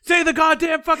words. Say the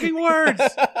goddamn fucking words!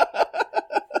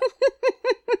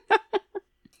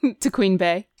 To Queen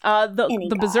Bey.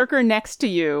 The berserker next to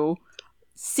you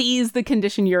sees the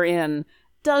condition you're in,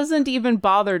 doesn't even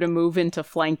bother to move into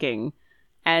flanking,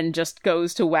 and just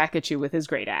goes to whack at you with his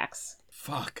great axe.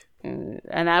 Fuck. And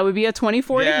that would be a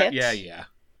 24 to hit. Yeah.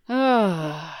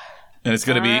 Ah. And it's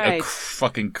gonna be All right. a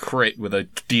fucking crit with a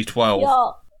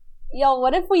D12. Yo,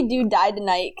 what if we do die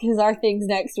tonight? Because our thing's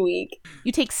next week.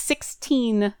 You take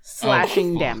 16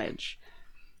 slashing damage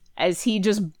as he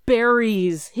just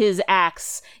buries his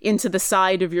axe into the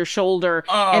side of your should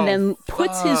and then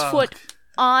puts his foot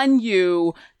on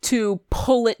you to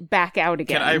pull it back out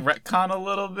again. Can I retcon a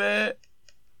little bit?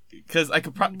 Because I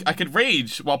could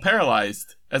rage while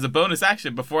paralyzed as a bonus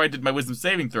action before I did my wisdom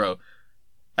saving throw.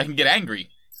 I can get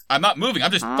angry. I'm not moving.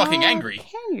 I'm just fucking angry.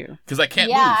 Can you? Because I can't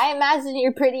Yeah, move. I imagine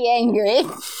you're pretty angry.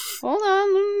 Hold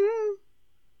on.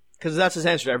 Because that's his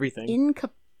answer to everything, to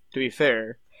be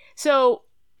fair. So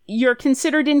you're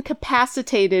considered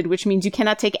incapacitated, which means you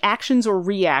cannot take actions or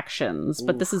reactions,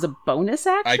 but this is a bonus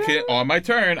action? I can on my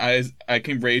turn. I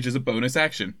can rage as a bonus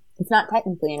action. It's not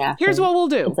technically an action. Here's what we'll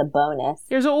do. It's a bonus.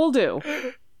 Here's what we'll do.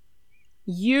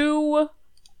 You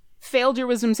failed your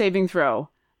wisdom saving throw.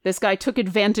 This guy took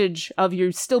advantage of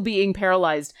you still being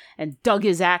paralyzed and dug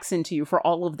his axe into you for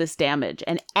all of this damage.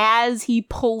 And as he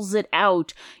pulls it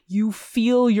out, you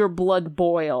feel your blood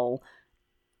boil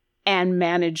and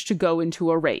manage to go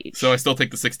into a rage. So I still take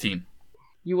the 16.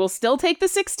 You will still take the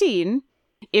 16.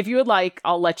 If you would like,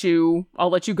 I'll let you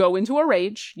go into a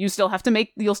rage. You'll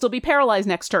still be paralyzed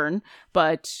next turn,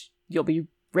 but you'll be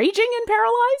raging and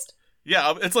paralyzed?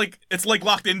 Yeah, it's like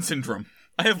locked in syndrome.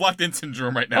 I have locked in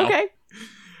syndrome right now. Okay.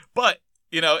 But,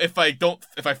 if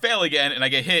I fail again and I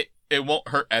get hit, it won't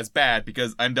hurt as bad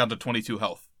because I'm down to 22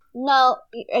 health. No,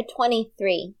 you're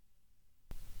 23.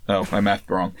 Oh, my math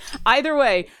wrong. Either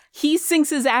way, he sinks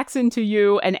his axe into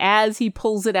you, and as he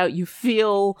pulls it out, you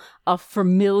feel a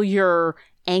familiar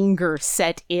anger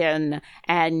set in,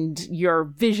 and your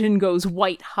vision goes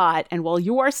white hot, and while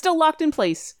you are still locked in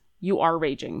place, you are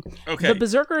raging. Okay. The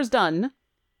berserker is done.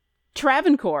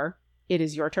 Travancore, it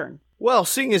is your turn. Well,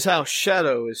 seeing as how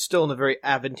Shadow is still in a very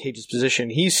advantageous position,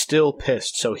 he's still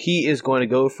pissed, so he is going to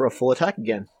go for a full attack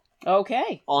again.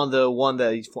 Okay. On the one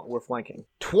that we're flanking.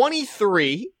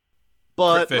 23,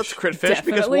 but Crit fish. let's crit fish,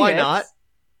 because Definitely why hits. not?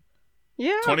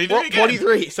 Yeah. 23 Well, again.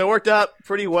 23, so it worked out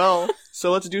pretty well.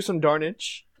 So let's do some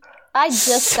darnage. I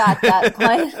just got that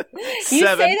one. You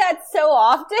 7. say that so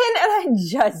often, and I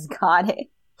just got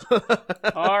it.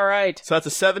 All right. So that's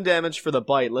a 7 damage for the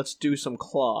bite. Let's do some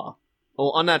claw.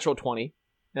 Oh, unnatural 20.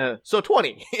 So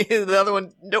 20. The other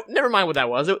one, no, never mind what that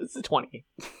was. It was a 20.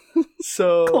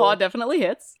 So Claw definitely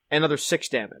hits. another 6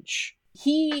 damage.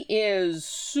 He is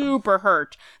super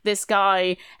hurt. This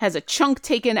guy has a chunk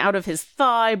taken out of his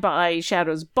thigh by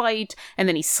Shadow's bite, and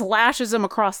then he slashes him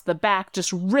across the back,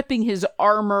 just ripping his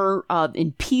armor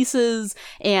in pieces,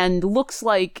 and looks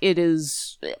like it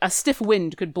is a stiff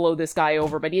wind could blow this guy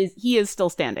over, but he is still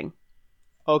standing.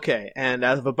 Okay, and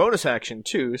as a bonus action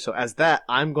too, so as that,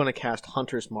 I'm going to cast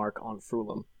Hunter's Mark on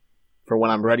Frulum for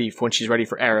when she's ready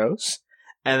for arrows,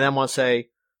 and then I'm going to say,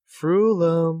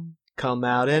 Frulum, come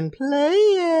out and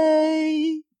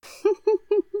play.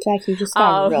 Jack, you just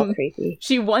got real creepy.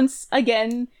 She once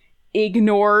again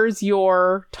ignores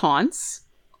your taunts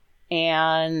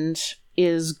and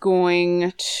is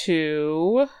going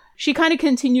to... She kind of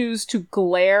continues to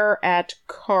glare at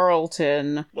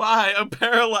Carlton. Why? I'm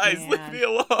paralyzed. Leave me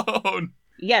alone.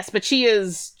 Yes, but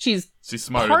she's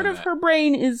smarter part than of that. her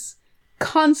brain is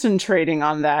concentrating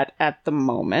on that at the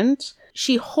moment.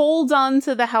 She holds on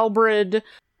to the halberd.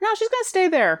 No, she's going to stay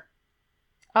there.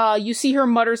 You see her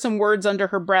mutter some words under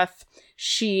her breath.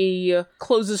 She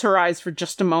closes her eyes for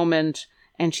just a moment,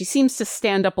 and she seems to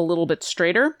stand up a little bit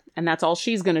straighter, and that's all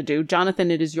she's going to do.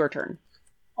 Jonathan, it is your turn.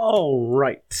 All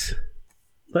right.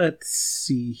 Let's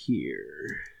see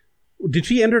here. Did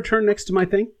she end her turn next to my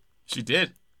thing? She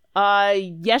did.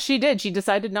 Yes, she did. She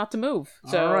decided not to move.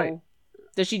 So, all right.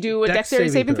 Does she do a Dex dexterity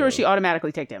saving throw, or throw. does she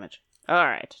automatically take damage? All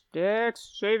right.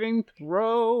 Dex saving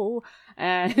throw.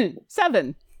 And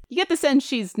 7. You get the sense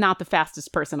she's not the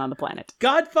fastest person on the planet.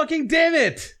 God fucking damn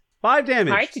it! 5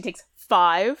 damage. All right, she takes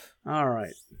 5. All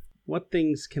right. What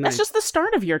things can That's just the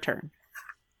start of your turn.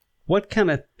 What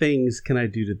kind of things can I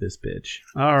do to this bitch?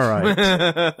 All right.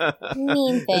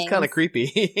 Mean things. That's kind of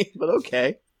creepy, but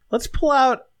okay. Let's pull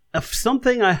out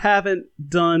something I haven't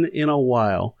done in a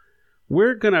while.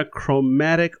 We're gonna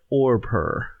chromatic orb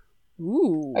her.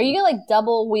 Ooh. Are you gonna like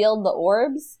double wield the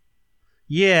orbs?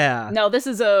 Yeah. No, this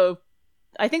is I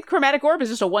think chromatic orb is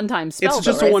just a one-time spell. It's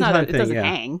just though, a right? one-time It thing, doesn't yeah.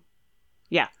 hang.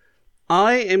 Yeah.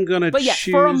 I am gonna But yeah,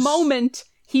 choose... for a moment,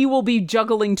 he will be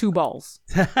juggling 2 balls.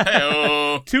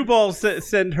 Hey-o. 2 balls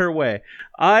send her way.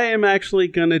 I am actually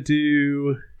gonna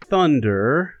do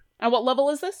thunder. And what level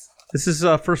is this? This is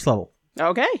first level.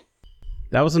 Okay.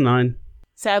 That was a 9.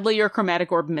 Sadly, your chromatic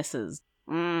orb misses.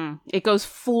 It goes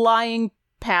flying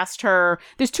past her.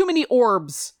 There's too many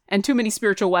orbs and too many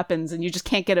spiritual weapons, and you just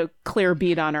can't get a clear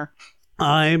bead on her.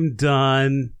 I'm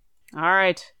done. All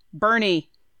right.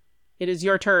 Bernie, it is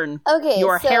your turn. Okay, You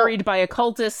are so harried by a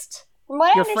cultist. from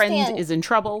what Your I understand, friend is in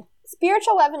trouble.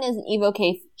 spiritual weapon is an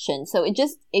evocation, so it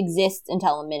just exists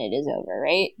until a minute is over,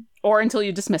 right? Or until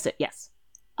you dismiss it, yes.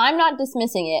 I'm not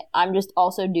dismissing it. I'm just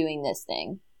also doing this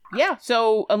thing. Yeah,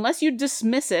 so unless you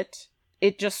dismiss it,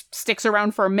 it just sticks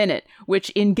around for a minute, which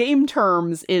in game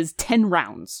terms is 10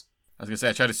 rounds. I was gonna say,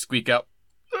 I tried to squeak out,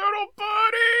 little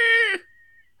buddy!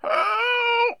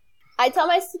 Help! I tell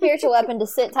my spiritual weapon to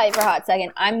sit tight for a hot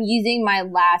second. I'm using my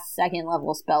last 2nd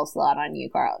level spell slot on you,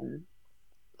 Carlton.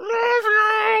 Love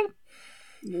you!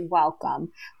 You're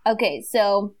welcome. Okay,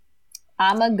 so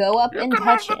I'm gonna go up and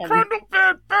touch him.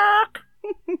 Bed back!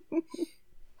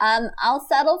 I'll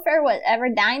settle for whatever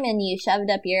diamond you shoved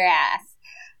up your ass.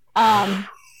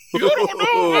 You don't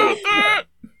know about that!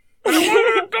 I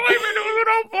wanted a diamond, it was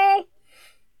an opal!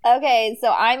 Okay,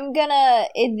 so I'm gonna...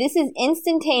 this is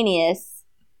instantaneous.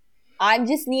 I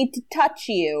just need to touch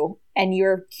you, and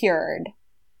you're cured.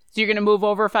 So you're going to move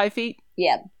over 5 feet?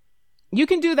 Yep. You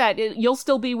can do that. You'll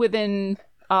still be within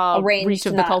range reach to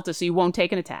of the not- cultist, so you won't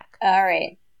take an attack.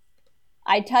 Alright.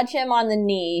 I touch him on the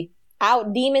knee.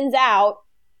 Out, demons out.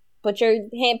 Put your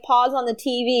paws on the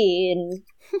TV, and...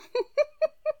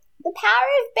 The power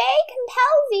of Bay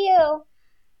compels you.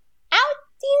 Out,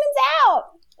 demons out.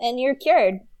 And you're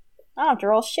cured. I don't have to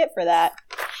roll shit for that.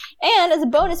 And as a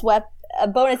bonus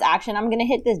action, I'm gonna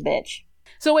hit this bitch.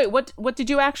 So wait, what did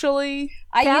you actually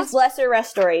I cast? used Lesser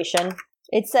Restoration.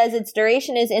 It says its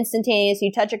duration is instantaneous.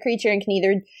 You touch a creature and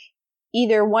can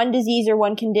either one disease or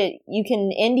one condition. You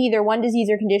can end either one disease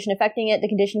or condition affecting it. The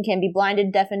condition can be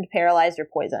blinded, deafened, paralyzed, or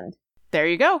poisoned. There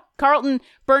you go. Carlton,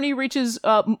 Bernie reaches,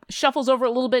 shuffles over a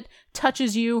little bit,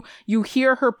 touches you. You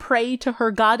hear her pray to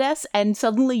her goddess, and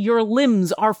suddenly your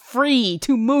limbs are free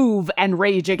to move and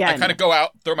rage again. I kind of go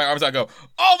out, throw my arms out, and go,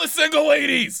 all the single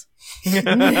ladies! Alright,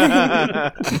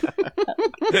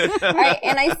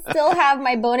 and I still have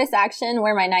my bonus action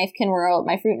where my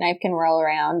fruit knife can roll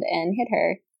around and hit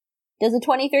her. Does a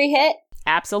 23 hit?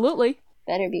 Absolutely.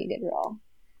 Better be a good roll.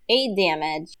 8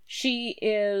 damage. She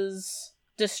is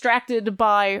distracted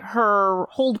by her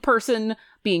hold person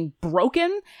being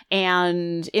broken,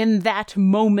 and in that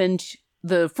moment,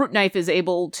 the fruit knife is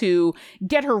able to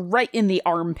get her right in the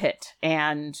armpit,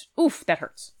 and oof, that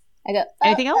hurts. I go,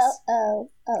 Anything else?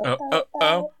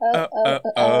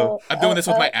 I'm doing this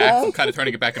with my axe. I'm kind of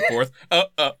turning it back and forth. I'm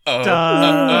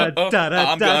gonna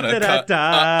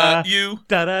cut you.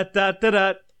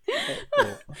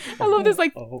 I love there's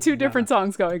like 2 different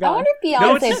songs going I on. wonder if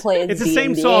Beyonce plays It's the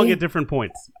same D&D. song at different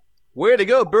points. Way to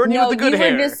go, Bernie with the good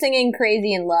hair. No, you were just singing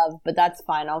Crazy in Love, but that's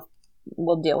fine.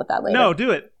 We'll deal with that later. No,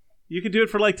 do it. You can do it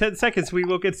for like 10 seconds. We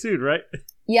won't get sued, right?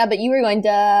 Yeah, but you were going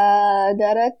da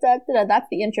da da da da. That's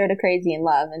the intro to Crazy in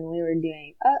Love, and we were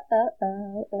doing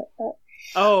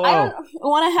Oh, I don't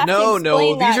want to have to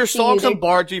explain that. These are songs and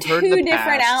bards we've heard in the past. Two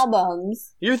different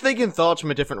albums. You're thinking thoughts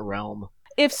from a different realm.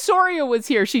 If Soria was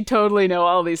here, she'd totally know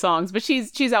all these songs, but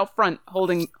she's out front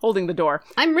holding the door.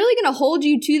 I'm really going to hold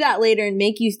you to that later and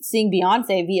make you sing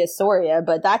Beyonce via Soria,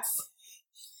 but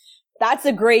that's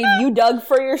a grave you dug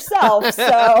for yourself,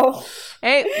 so...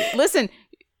 Hey, listen,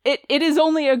 it is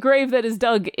only a grave that is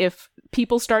dug if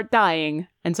people start dying,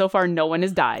 and so far no one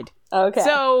has died. Okay.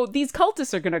 So these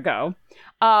cultists are going to go.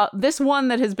 This one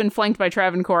that has been flanked by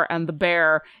Travancore and the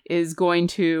bear is going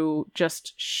to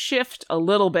just shift a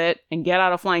little bit and get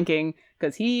out of flanking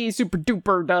because he super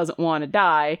duper doesn't want to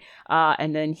die.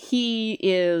 And then he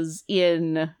is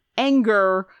in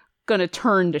anger going to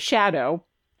turn to Shadow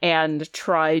and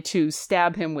try to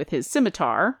stab him with his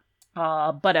scimitar.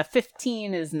 But a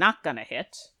 15 is not going to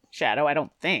hit Shadow, I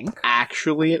don't think.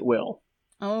 Actually, it will.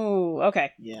 Oh,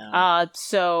 okay. Yeah.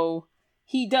 So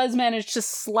he does manage to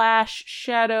slash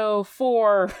Shadow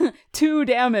for 2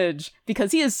 damage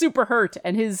because he is super hurt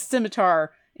and his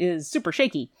scimitar is super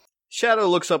shaky. Shadow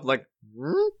looks up like,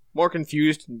 more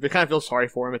confused. I kind of feel sorry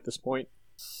for him at this point.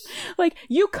 Like,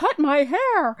 you cut my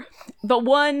hair! The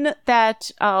one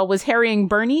that was harrying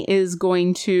Bernie is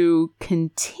going to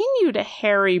continue to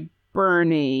harry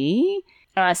Bernie.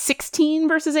 16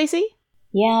 versus AC?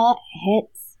 Yeah, that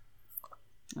hits.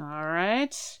 All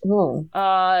right. Ooh.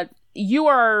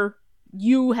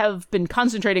 You have been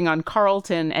concentrating on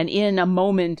Carlton, and in a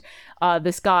moment,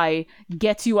 this guy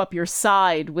gets you up your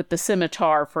side with the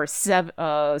scimitar for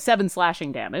 7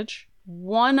 slashing damage.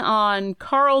 One on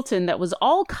Carlton that was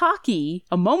all cocky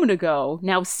a moment ago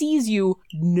now sees you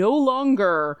no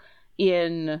longer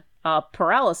in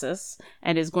paralysis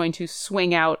and is going to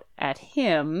swing out at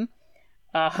him.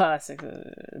 But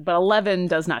 11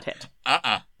 does not hit.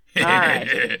 All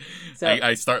right. So,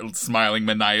 I start smiling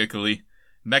maniacally.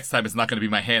 Next time, it's not going to be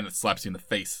my hand that slaps you in the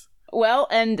face. Well,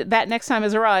 and that next time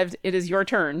has arrived. It is your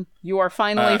turn. You are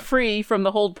finally free from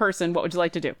the hold person. What would you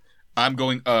like to do? I'm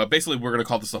going, basically, we're going to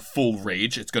call this a full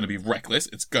rage. It's going to be reckless.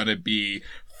 It's going to be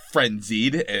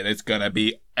frenzied. And it's going to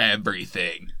be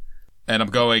everything. And I'm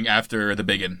going after the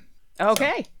biggin.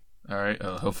 Okay. So, all right.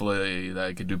 Hopefully,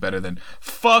 I can do better than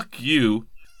fuck you.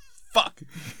 Fuck.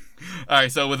 All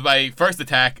right, so with my first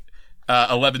attack,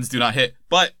 11s do not hit,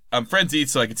 but I'm frenzied,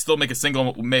 so I can still make a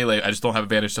single melee. I just don't have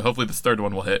advantage, so hopefully this third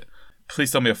one will hit.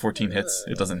 Please tell me a 14 hits.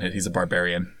 It doesn't hit. He's a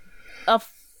barbarian. A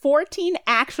 14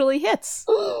 actually hits.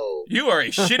 You are a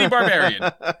shitty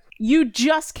barbarian. You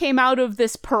just came out of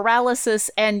this paralysis,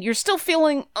 and you're still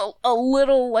feeling a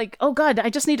little like, oh god,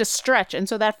 I just need to stretch. And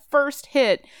so that first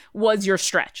hit was your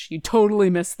stretch. You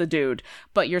totally missed the dude.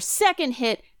 But your second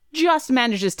hit just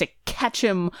manages to catch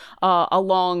him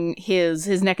along his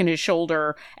neck and his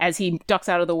shoulder as he ducks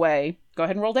out of the way. Go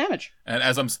ahead and roll damage. And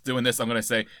as I'm doing this, I'm going to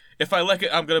say, if I like it,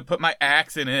 I'm going to put my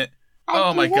axe in it.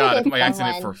 Oh my god, I put my axe in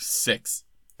it for 6.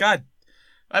 God,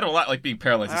 I don't like being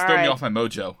paralyzed. It's throwing me off my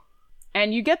mojo.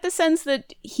 And you get the sense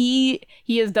that he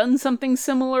has done something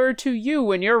similar to you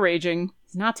when you're raging.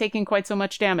 He's not taking quite so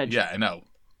much damage. Yeah, I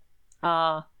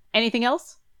know. Anything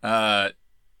else?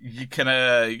 You can,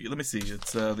 let me see.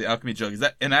 It's the alchemy jug. Is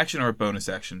that an action or a bonus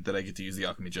action that I get to use the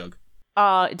alchemy jug?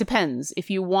 It depends.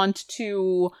 If you want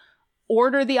to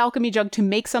order the alchemy jug to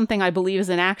make something I believe is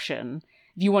an action,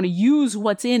 if you want to use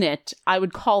what's in it, I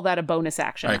would call that a bonus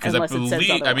action. Right, because I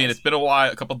believe, I mean, it's been a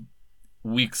while, a couple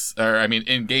weeks, or I mean,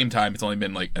 in game time, it's only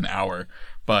been like an hour,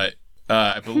 but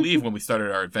I believe when we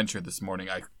started our adventure this morning,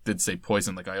 I did say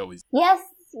poison like I always. Yes,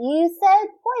 you said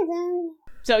poison.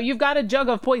 So you've got a jug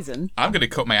of poison. I'm going to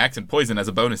coat my axe in poison as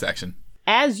a bonus action.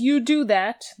 As you do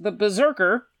that, the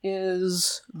Berserker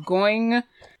is going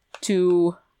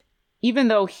to, even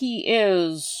though he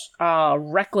is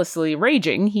recklessly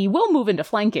raging, he will move into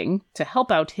flanking to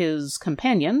help out his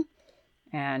companion.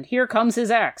 And here comes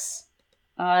his axe.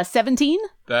 17?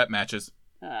 That matches.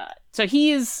 So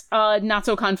he is not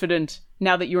so confident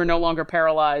now that you are no longer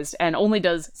paralyzed and only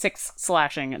does 6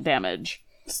 slashing damage.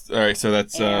 All right, so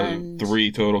that's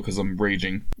 3 total because I'm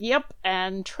raging. Yep,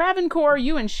 and Travancore,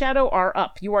 you and Shadow are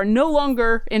up. You are no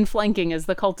longer in flanking as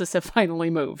the cultists have finally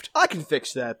moved. I can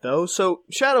fix that, though. So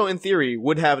Shadow, in theory,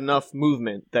 would have enough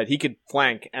movement that he could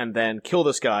flank and then kill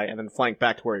this guy and then flank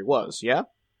back to where he was, yeah?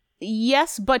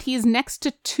 Yes, but he's next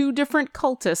to 2 different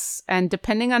cultists, and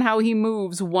depending on how he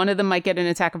moves, one of them might get an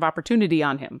attack of opportunity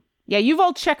on him. Yeah, you've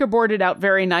all checkerboarded out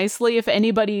very nicely. If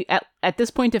anybody, at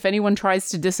this point, if anyone tries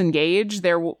to disengage,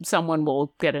 someone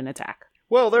will get an attack.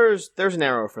 Well, there's an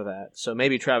arrow for that. So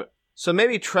maybe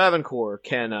Travancore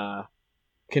can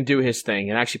do his thing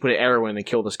and actually put an arrow in and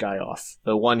kill this guy off.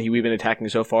 The one we've been attacking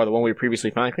so far, the one we were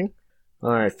previously flanking.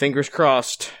 All right, fingers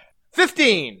crossed.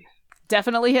 15!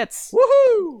 Definitely hits.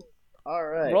 Woohoo! All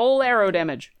right. Roll arrow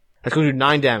damage. That's going to do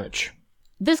 9 damage.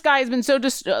 This guy has been so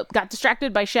got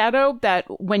distracted by Shadow that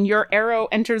when your arrow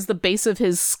enters the base of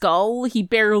his skull, he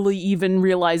barely even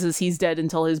realizes he's dead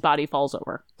until his body falls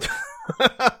over.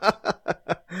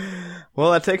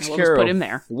 Well, that takes care put of him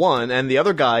there. One, and the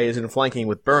other guy is in flanking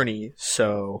with Bernie,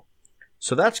 so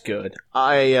that's good.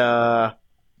 I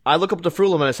look up to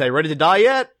Frulum and I say, "Ready to die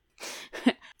yet?"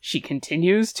 She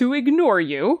continues to ignore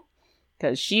you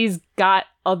because she's got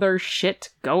other shit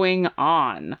going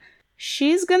on.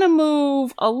 She's gonna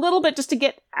move a little bit just to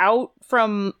get out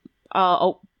from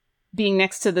being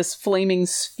next to this flaming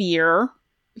sphere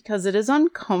because it is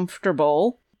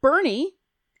uncomfortable. Bernie,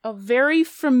 a very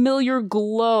familiar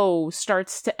glow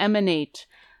starts to emanate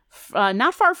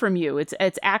not far from you.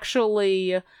 It's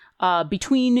actually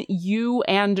between you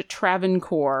and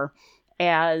Travancore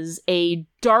as a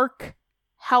dark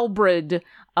halberd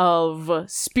of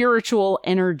spiritual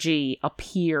energy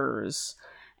appears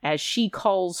as she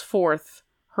calls forth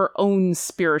her own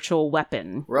spiritual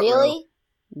weapon. Really?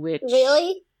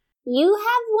 Really? You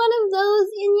have one of those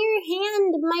in your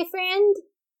hand, my friend?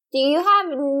 Do you have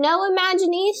no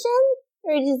imagination?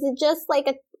 Or is it just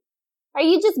are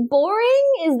you just boring?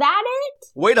 Is that it?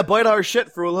 Way to bite our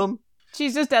shit, Frulum.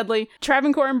 She's just deadly.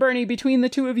 Travancore and Bernie, between the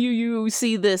two of you, you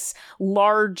see this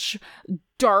large,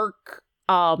 dark,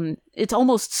 it's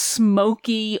almost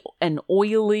smoky and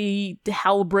oily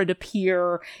halberd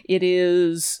appear. It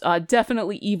is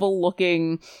definitely evil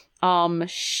looking.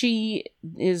 She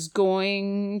is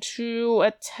going to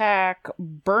attack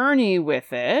Bernie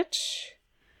with it.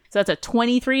 So that's a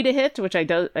 23 to hit, which I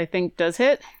think does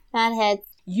hit. That hits.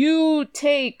 You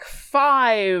take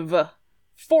 5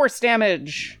 force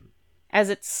damage as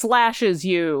it slashes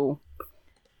you.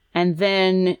 And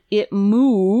then it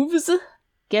moves,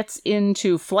 gets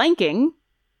into flanking.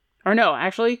 Or no,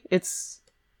 actually, it's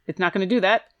not going to do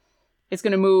that. It's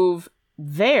going to move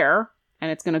there,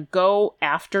 and it's going to go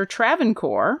after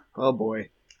Travancore. Oh boy.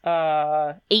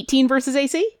 18 versus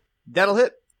AC? That'll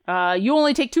hit. You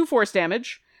only take 2 force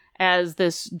damage as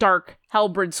this dark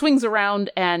halberd swings around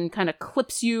and kind of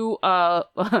clips you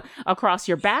across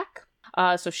your back.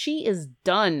 So she is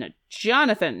done.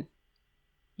 Jonathan,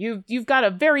 you've got a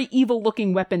very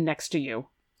evil-looking weapon next to you.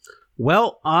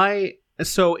 Well, I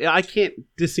can't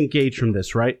disengage from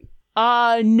this, right?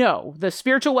 No. The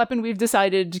spiritual weapon we've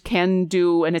decided can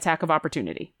do an attack of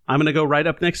opportunity. I'm going to go right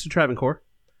up next to Travancore.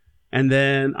 And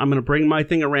then I'm going to bring my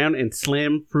thing around and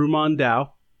slam Fruman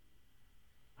Dao.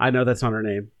 I know that's not her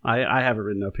name. I have it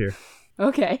written up here.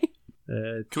 Okay.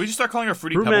 Can we just start calling her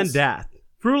Fruity Fruman Pebbles? Dath.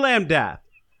 Frulam Dath.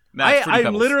 Nah, it's Fruity I'm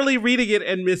Pebbles. literally reading it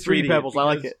and misreading Fruity Pebbles, I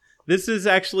like it. This is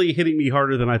actually hitting me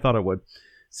harder than I thought it would.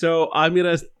 So I'm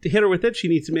going to hit her with it. She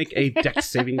needs to make a dex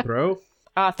saving throw.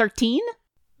 13?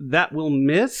 That will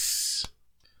miss.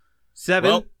 7.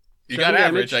 Well, you got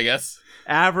average, I guess.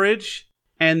 Average.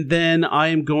 And then I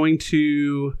am going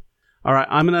to... All right,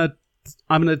 I'm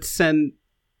going to send...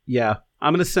 Yeah,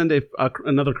 I'm going to send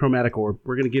another chromatic orb.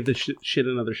 We're going to give this shit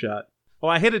another shot. Oh,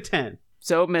 I hit a 10.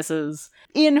 So it misses.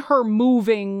 In her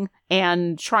moving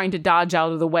and trying to dodge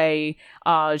out of the way,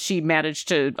 she managed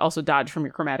to also dodge from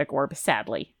your chromatic orb,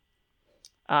 sadly.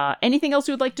 Anything else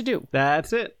you would like to do?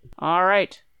 That's it. All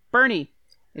right. Bernie,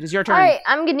 it is your turn. All right,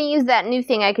 I'm going to use that new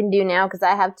thing I can do now because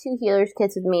I have 2 healer's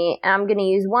kits with me, and I'm going to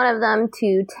use one of them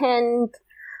to tend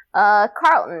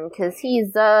Carlton because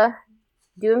he's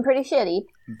doing pretty shitty.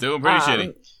 Doing pretty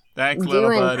shitty. Thanks, little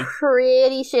buddy. Doing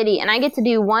pretty shitty. And I get to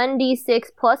do 1d6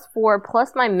 plus 4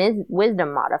 plus my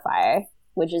wisdom modifier,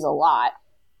 which is a lot.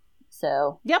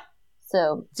 So. Yep.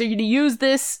 So you're going to use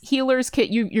this healer's kit.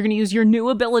 You're going to use your new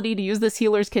ability to use this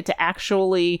healer's kit to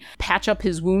actually patch up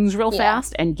his wounds real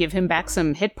fast and give him back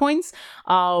some hit points.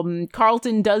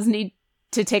 Carlton does need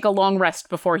to take a long rest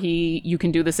before you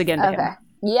can do this again to him.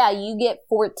 Yeah, you get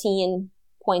 14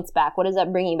 points back. What does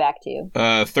that bring you back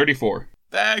to? 34.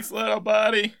 Thanks, little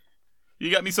buddy.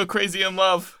 You got me so crazy in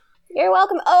love. You're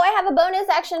welcome. Oh, I have a bonus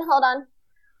action. Hold on.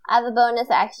 I have a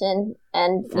bonus action,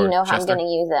 and you know how I'm going to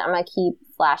use it. I'm going to keep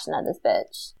flashing at this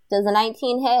bitch. Does a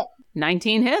 19 hit?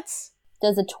 19 hits.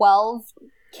 Does a 12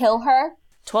 kill her?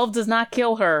 12 does not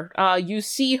kill her. You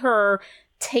see her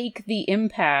take the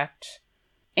impact,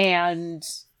 and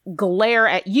glare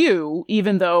at you,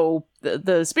 even though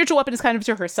the spiritual weapon is kind of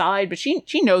to her side, but she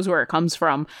knows where it comes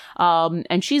from.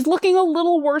 And she's looking a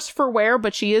little worse for wear,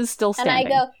 but she is still standing.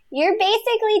 And I go, you're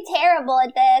basically terrible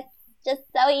at this, just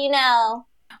so you know.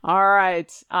 All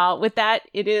right. With that,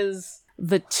 it is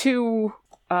the two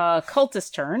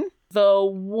cultist turn. The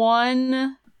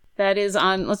one that is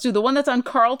on, let's do the one that's on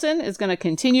Carlton is going to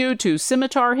continue to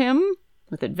scimitar him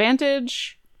with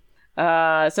advantage.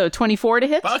 So 24 to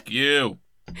hit. Fuck you.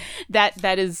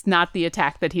 That is not the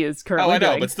attack that he is currently doing.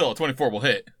 Oh, I know, but still, 24 will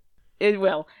hit. It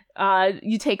will.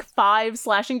 You take 5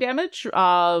 slashing damage.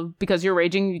 Because you're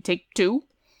raging, you take 2.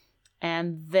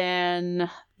 And then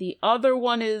the other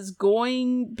one is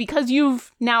going, because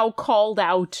you've now called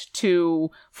out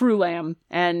to Frulam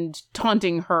and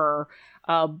taunting her,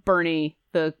 Bernie,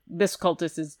 this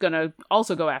cultist is gonna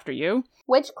also go after you.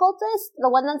 Which cultist? The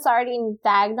one that's already in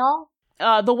diagonal?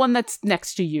 The one that's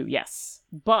next to you, yes.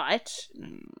 But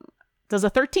does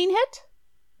a 13 hit?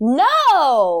 No!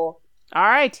 All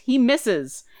right, he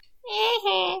misses.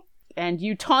 And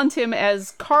you taunt him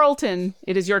as Carlton.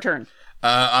 It is your turn.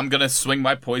 I'm gonna swing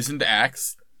my poisoned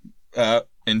axe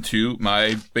into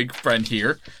my big friend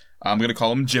here. I'm gonna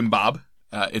call him Jim Bob.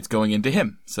 It's going into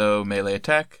him. So melee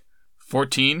attack,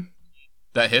 14.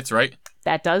 That hits, right?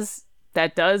 That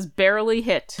does barely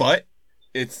hit. But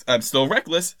I'm still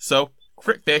reckless. So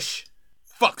crit fish.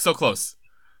 Fuck, so close.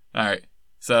 All right.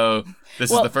 So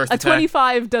this is the first attack. A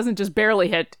 25 doesn't just barely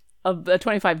hit. A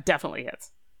 25 definitely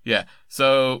hits. Yeah.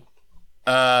 So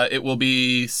it will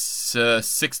be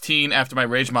 16 after my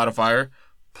rage modifier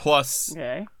plus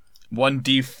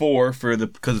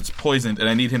 1d4 because it's poisoned, and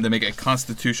I need him to make a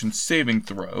Constitution saving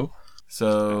throw.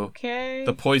 So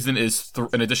the poison is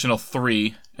an additional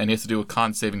 3, and he has to do a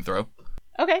con saving throw.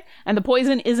 Okay, and the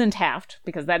poison isn't halved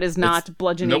because that is not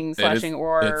bludgeoning, slashing,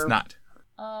 or it's not.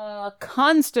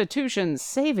 Constitution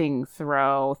saving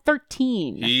throw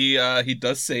 13. He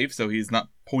does save, so he's not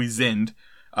poisoned.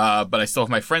 But I still have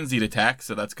my frenzied attack,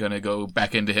 so that's gonna go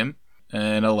back into him.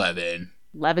 And 11.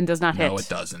 11 does not hit. No, it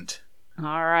doesn't.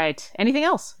 All right. Anything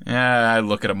else? Yeah, I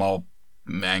look at him all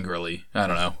angrily. I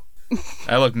don't know.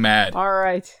 I look mad. All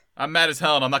right. I'm mad as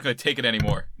hell, and I'm not gonna take it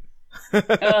anymore.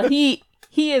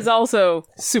 He is also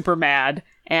super mad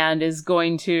and is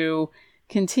going to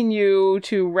continue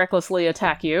to recklessly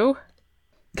attack you.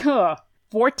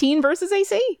 14 versus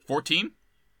AC? 14?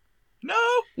 No!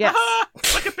 Yes.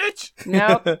 Like a bitch!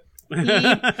 No.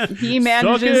 He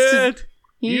manages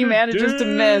to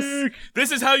miss.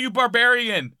 This is how you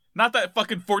barbarian! Not that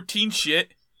fucking 14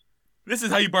 shit. This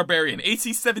is how you barbarian.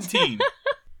 AC 17.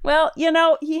 Well,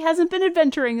 he hasn't been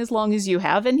adventuring as long as you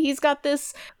have, and he's got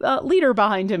this leader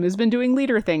behind him who's been doing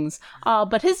leader things.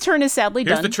 But his turn is sadly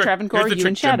done. Travancore, you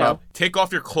and Shadow. Jimbo. Take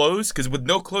off your clothes, because with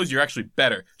no clothes, you're actually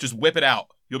better. Just whip it out.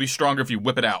 You'll be stronger if you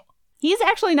whip it out. He's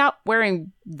actually not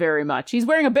wearing very much. He's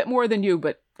wearing a bit more than you,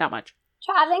 but not much.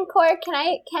 Travancore, can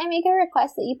I make a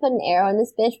request that you put an arrow in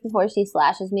this bitch before she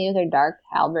slashes me with her dark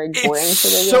halberd boring?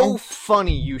 It's so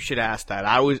funny you should ask that.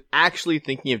 I was actually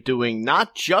thinking of doing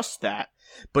not just that,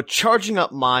 but charging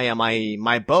up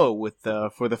my bow with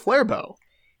for the flare bow,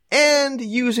 and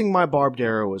using my barbed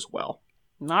arrow as well.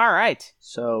 All right.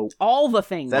 So all the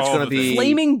things. That's going to be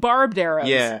flaming barbed arrows.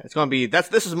 Yeah, it's going to be.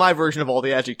 This is my version of all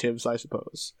the adjectives, I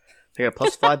suppose. I got a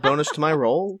 +5 bonus to my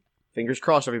roll. Fingers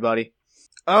crossed, everybody.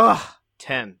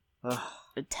 10.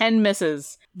 10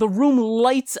 misses. The room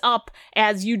lights up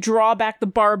as you draw back the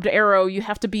barbed arrow. You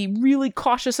have to be really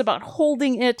cautious about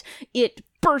holding it. It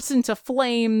bursts into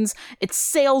flames. It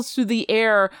sails through the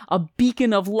air, a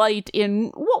beacon of light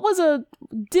in what was a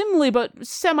dimly but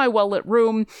semi-well-lit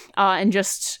room. And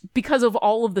just because of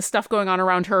all of the stuff going on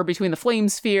around her between the flame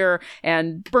sphere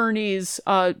and Bernie's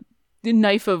the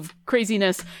knife of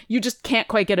craziness, you just can't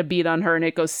quite get a beat on her, and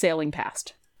it goes sailing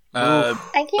past. I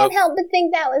can't help but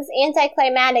think that was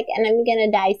anticlimactic, and I'm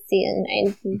gonna die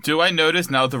soon. Do I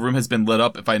notice, now that the room has been lit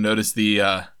up, if I notice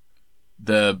the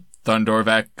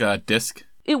Thundorvac disc?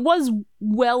 It was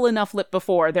well enough lit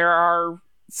before. There are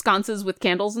sconces with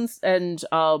candles and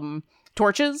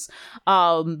torches.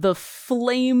 The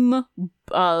flame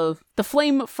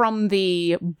from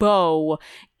the bow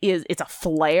it's a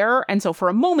flare, and so for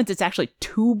a moment it's actually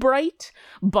too bright,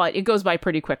 but it goes by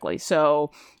pretty quickly. So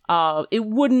it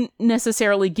wouldn't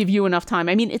necessarily give you enough time.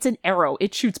 I mean, it's an arrow.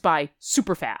 It shoots by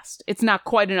super fast. It's not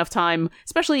quite enough time,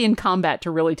 especially in combat, to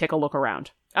really take a look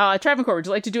around. Travancore, would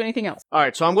you like to do anything else? All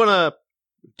right, so I'm going to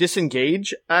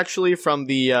disengage, actually, from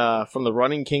the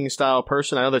running king style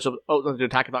person. I know there's an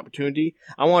attack of opportunity.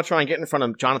 I want to try and get in front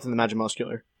of Jonathan the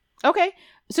Magimuscular. Okay,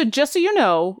 so just so you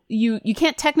know, you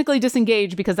can't technically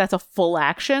disengage because that's a full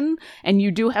action, and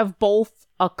you do have both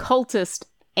a cultist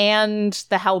and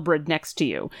the halberd next to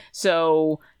you.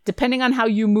 So, depending on how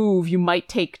you move, you might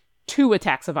take 2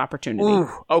 attacks of opportunity. Ooh,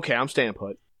 okay, I'm staying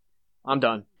put. I'm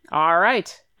done. All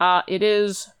right. It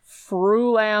is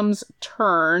Frulam's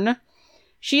turn.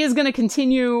 She is going to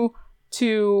continue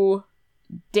to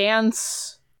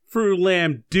dance.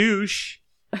 Frulam douche.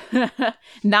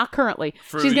 Not currently.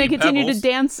 Fruity She's going to continue pebbles. to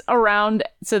dance around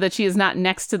so that she is not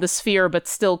next to the sphere, but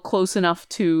still close enough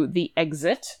to the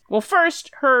exit. Well,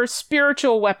 first, her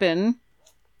spiritual weapon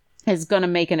is going to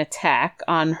make an attack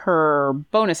on her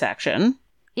bonus action.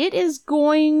 It is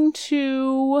going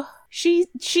to... She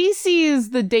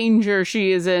sees the danger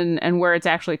she is in and where it's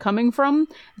actually coming from,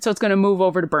 so it's going to move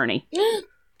over to Bernie.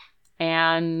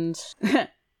 And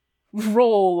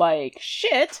roll like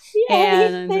shit.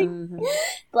 And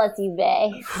Bless you,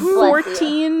 Bay.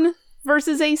 14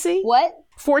 versus AC? What?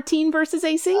 14 versus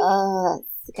AC?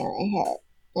 It's gonna hit.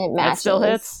 It matches. That still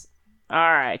hits?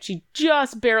 Alright, she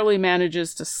just barely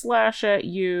manages to slash at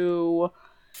you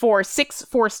for 6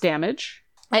 force damage.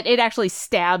 It actually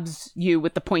stabs you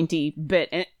with the pointy bit,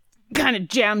 and it kind of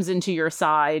jams into your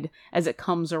side as it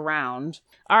comes around.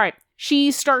 Alright,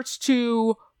 she starts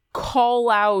to call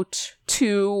out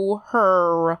to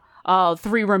her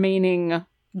 3 remaining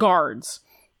guards.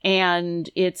 And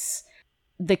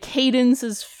the cadence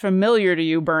is familiar to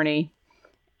you, Bernie.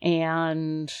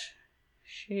 And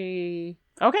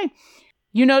okay.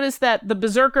 You notice that the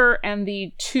berserker and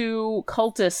the 2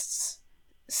 cultists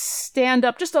stand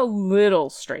up just a little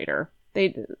straighter.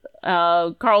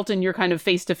 Carlton, you're kind of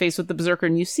face to face with the berserker,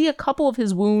 and you see a couple of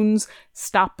his wounds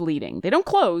stop bleeding. They don't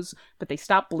close, but they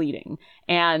stop bleeding.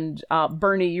 And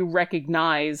Bernie, you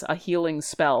recognize a healing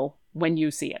spell when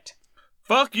you see it.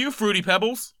 Fuck you, Fruity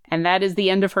Pebbles. And that is the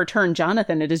end of her turn.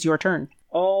 Jonathan, it is your turn.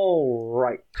 All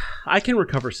right. I can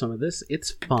recover some of this.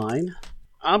 It's fine.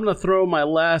 I'm going to throw my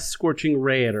last scorching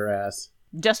ray at her ass.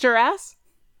 Just her ass?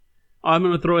 I'm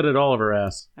going to throw it at all of her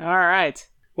ass. All right.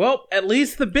 Well, at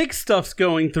least the big stuff's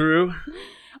going through.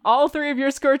 All 3 of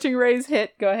your scorching rays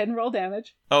hit. Go ahead and roll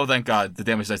damage. Oh, thank God. The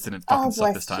damage dice didn't fucking suck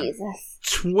bless this time. Jesus.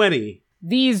 20.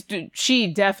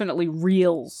 She definitely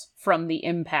reels from the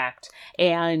impact,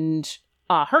 and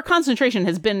her concentration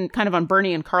has been kind of on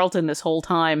Bernie and Carlton this whole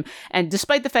time, and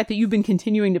despite the fact that you've been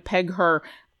continuing to peg her,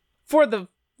 for the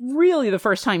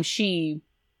first time, she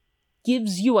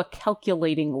gives you a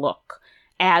calculating look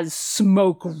as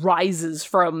smoke rises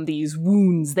from these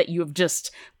wounds that you have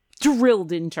just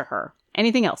drilled into her.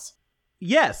 Anything else?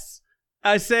 Yes.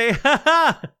 I say, ha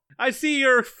ha! I see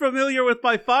you're familiar with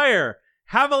my fire.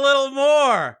 Have a little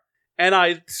more! And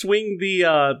I swing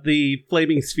the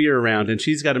flaming sphere around, and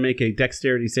she's got to make a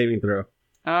dexterity saving throw.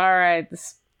 All right,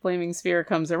 this flaming sphere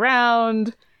comes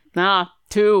around.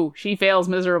 2. She fails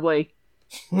miserably.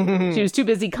 She was too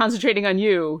busy concentrating on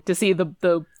you to see the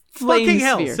flame Fucking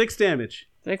hell, sphere. 6 damage.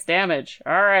 6 damage.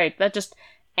 All right, that just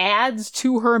adds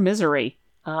to her misery.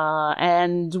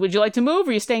 And would you like to move,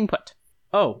 or are you staying put?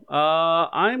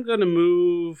 I'm going to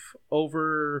move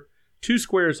over 2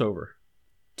 squares over.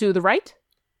 To the right?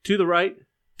 To the right.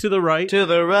 To the right. To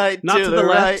the right. Not to the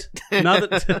right.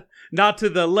 left. not to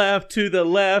the left. To the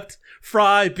left.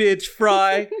 Fry, bitch,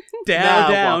 fry. Down, Now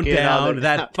down, walk it out down. of-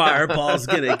 That fireball's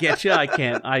gonna get you. I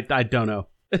can't. I don't know.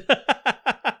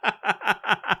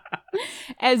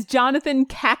 As Jonathan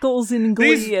cackles in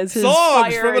glee These as his songs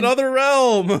fire from another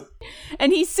realm.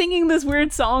 and he's singing this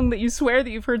weird song that you swear that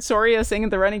you've heard Soria sing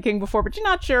at the Running King before, but you're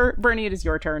not sure. Bernie, it is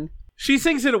your turn. She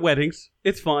sings it at weddings.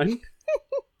 It's fine.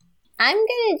 I'm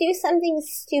gonna do something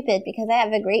stupid because I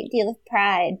have a great deal of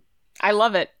pride. I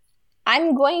love it.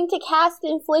 I'm going to cast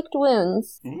Inflict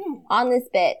Wounds on this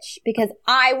bitch because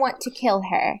I want to kill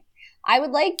her. I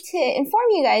would like to inform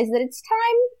you guys that it's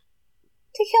time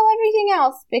to kill everything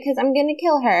else because I'm going to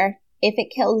kill her if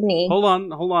it kills me. Hold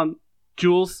on.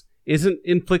 Jules, isn't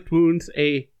Inflict Wounds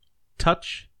a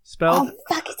touch spell? Oh,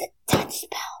 fuck, it's a touch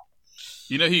spell.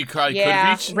 You know who you probably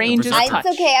Yeah, could reach? range is touch.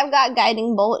 It's okay, I've got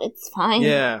Guiding Bolt, it's fine.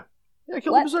 Yeah, kill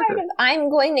the What berserker. part of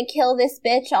I'm going to kill this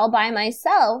bitch all by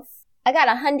myself? I got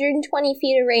 120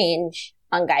 feet of range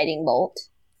on Guiding Bolt.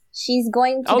 She's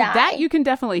going to die. That you can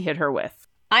definitely hit her with.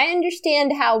 I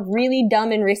understand how really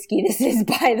dumb and risky this is,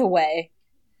 by the way.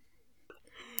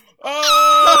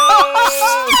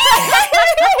 Oh!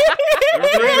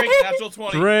 Drink, natural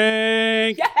 20.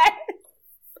 Drink.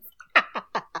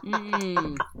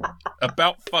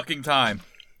 About fucking time.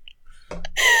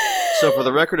 So for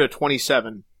the record, a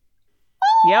 27.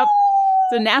 Yep.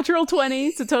 It's a natural 20.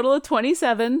 It's a total of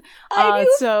 27. I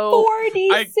do so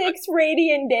 46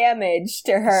 radiant damage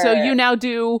to her. So you now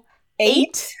do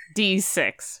 8?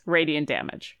 8d6 radiant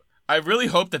damage. I really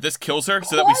hope that this kills her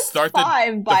so that we start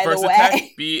 +5, by the first the way. attack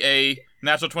be a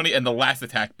natural 20 and the last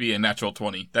attack be a natural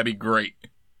 20. That'd be great.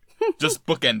 Just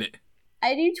bookend it.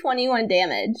 I do 21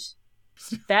 damage.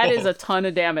 That is a ton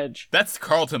of damage. That's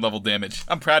Carlton level damage.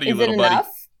 I'm proud of you, Is it little buddy.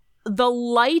 enough? The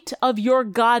light of your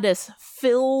goddess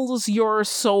fills your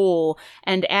soul,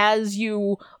 and as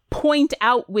you point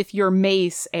out with your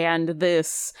mace and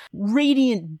this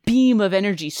radiant beam of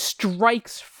energy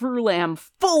strikes Frulam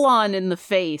full on in the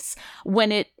face,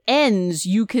 when it ends,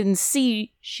 you can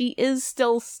see she is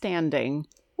still standing.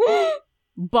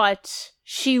 But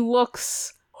she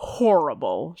looks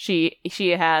horrible. She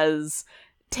has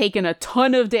taken a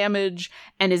ton of damage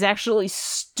and is actually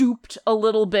stooped a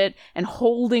little bit and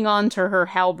holding on to her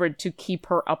halberd to keep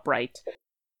her upright.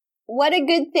 What a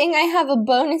good thing I have a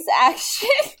bonus action.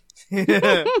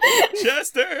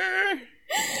 Chester!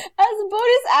 As a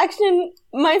bonus action,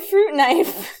 my fruit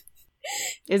knife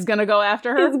Is gonna go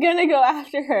after her? is gonna go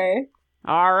after her.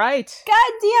 All right.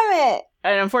 God damn it!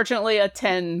 And unfortunately, a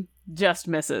 10 just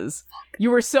misses.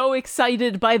 You were so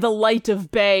excited by the light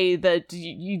of Bay that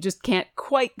you just can't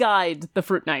quite guide the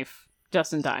fruit knife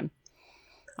just in time.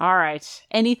 All right.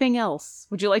 Anything else?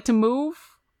 Would you like to move?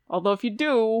 Although if you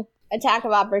do... Attack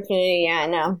of opportunity, yeah, I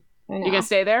know. You gonna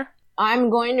stay there? I'm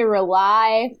going to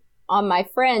rely on my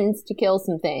friends to kill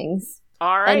some things.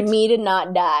 All right. And me to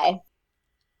not die.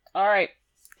 All right.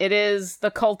 It is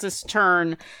the cultist's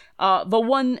turn. The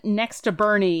one next to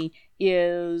Bernie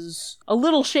is a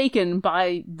little shaken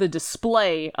by the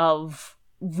display of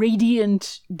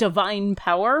radiant divine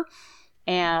power,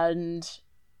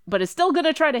 but is still going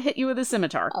to try to hit you with a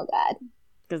scimitar. Oh god.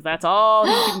 Because that's all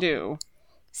he can do.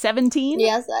 17?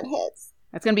 Yes, that hits.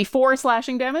 That's going to be 4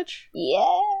 slashing damage. Yes.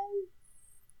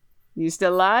 You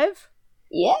still alive?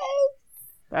 Yes.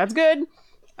 That's good.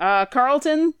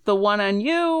 Carlton, the one on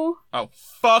you. Oh,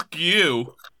 fuck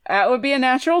you. That would be a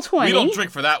natural 20. We don't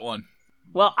drink for that one.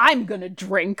 Well, I'm gonna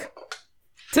drink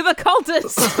to the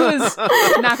cultist who's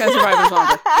not gonna survive as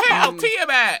longer. Hail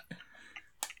Tiamat!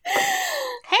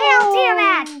 Hail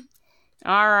Tiamat!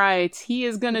 All right,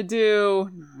 he's gonna do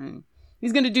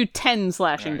 10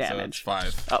 slashing All right, damage. So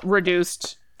it's 5.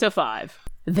 Reduced to 5.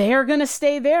 They're gonna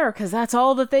stay there because that's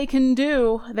all that they can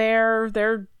do.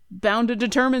 They're bound and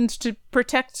determined to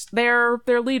protect their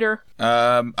leader.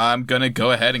 I'm gonna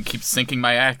go ahead and keep sinking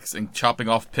my axe and chopping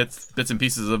off bits and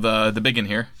pieces of the biggin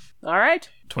here. All right.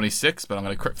 26, but I'm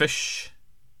gonna crit fish.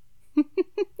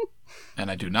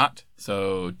 And I do not.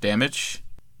 So damage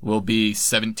will be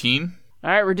 17. All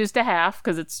right, reduced to half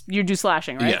because you do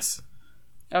slashing, right? Yes.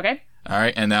 Okay. All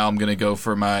right, and now I'm gonna go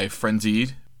for my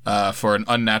frenzied for an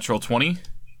unnatural 20,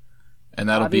 and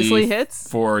that'll Obviously be hits.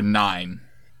 for 9.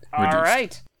 Reduced. All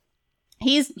right.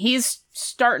 He's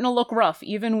starting to look rough,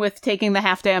 even with taking the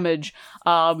half damage.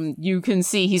 You can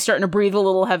see he's starting to breathe a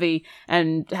little heavy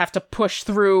and have to push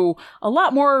through a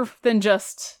lot more than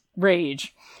just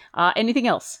rage. Anything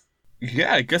else?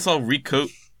 Yeah, I guess I'll recoat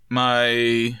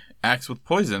my axe with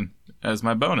poison as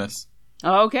my bonus.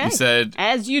 Okay. He said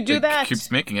as you do it that, keeps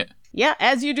making it. Yeah,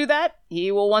 as you do that,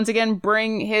 he will once again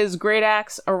bring his great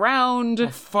axe around. Oh,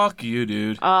 fuck you,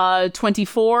 dude.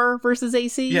 24 versus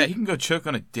AC. Yeah, he can go choke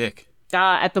on a dick.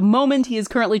 At the moment, he is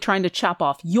currently trying to chop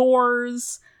off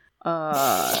yours. So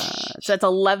that's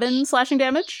 11 slashing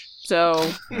damage. So,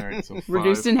 All right, so 5.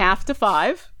 reduced in half to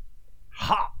 5.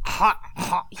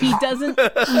 He doesn't.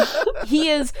 He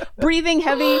is breathing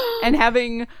heavy and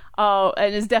having,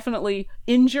 and is definitely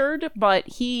injured, but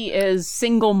he is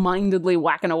single-mindedly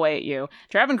whacking away at you.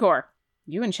 Travancore,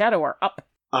 you and Shadow are up.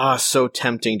 So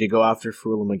tempting to go after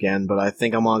Frulam again, but I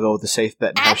think I'm gonna go with the safe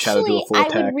bet and have Shadow do a Actually, full I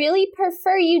attack. would really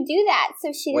prefer you do that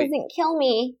so she Wait. doesn't kill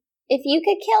me. If you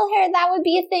could kill her, that would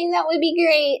be a thing that would be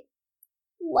great.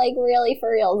 Like, really,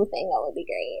 for real, the thing that would be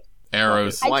great.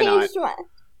 Arrows. Why I changed my...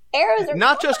 Arrows are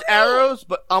Not just great. arrows,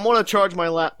 but I'm gonna charge my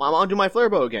I'm gonna do my flare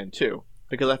bow again too,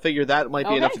 because I figure that might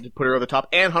be enough to put her over the top,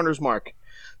 and Hunter's Mark.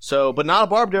 So, but not a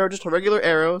barbed arrow, just a regular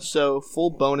arrow. So full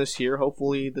bonus here.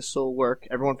 Hopefully this will work.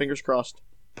 Everyone, fingers crossed.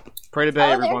 Pray to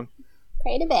Bay, everyone.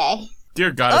 Pray to Bay.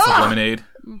 Dear Goddess of Lemonade.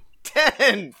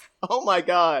 10. Oh my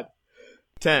god.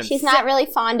 10. She's not really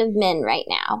fond of men right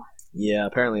now. Yeah,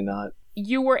 apparently not.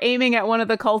 You were aiming at one of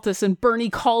the cultists, and Bernie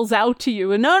calls out to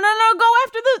you, and no, go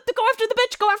after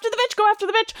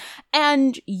the bitch,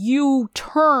 and you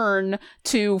turn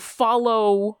to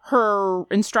follow her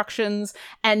instructions,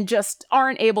 and just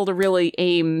aren't able to really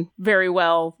aim very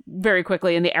well, very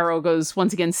quickly, and the arrow goes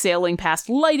once again sailing past,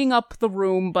 lighting up the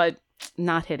room, but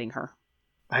not hitting her.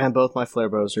 And both my flare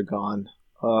bows are gone.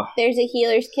 Ugh. There's a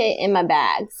healer's kit in my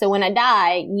bag, so when I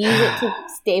die, use it to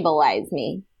stabilize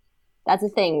me. That's a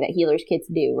thing that healer's kits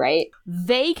do, right?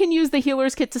 They can use the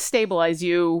healer's kit to stabilize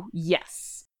you,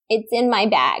 yes. It's in my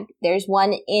bag. There's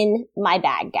one in my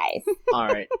bag, guys. All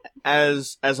right.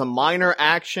 As a minor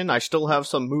action, I still have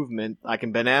some movement. I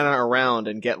can banana around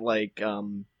and get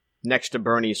next to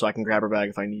Bernie so I can grab her bag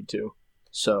if I need to.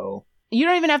 So You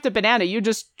don't even have to banana. You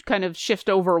just kind of shift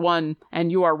over one,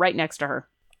 and you are right next to her.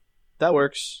 that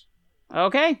works.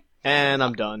 Okay. And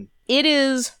I'm done. It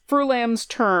is Frulam's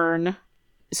turn.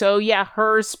 So yeah,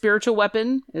 her spiritual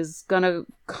weapon is gonna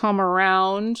come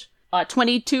around.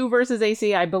 22 versus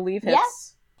AC, I believe, hits.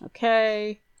 Yes.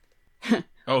 Okay.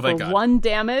 Oh, thank For God. 1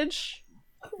 damage.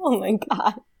 Oh my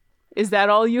god. Is that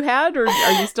all you had, or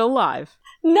are you still alive?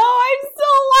 No, I'm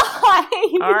still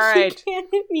alive! All right. She can't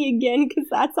hit me again, because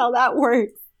that's how that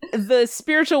works. The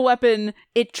spiritual weapon,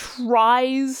 it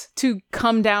tries to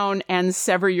come down and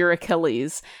sever your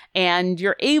Achilles, and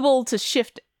you're able to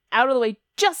shift out of the way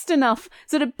just enough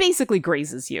so that it basically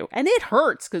grazes you. And it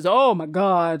hurts, because, oh my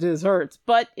god, this hurts,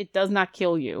 but it does not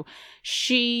kill you.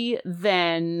 She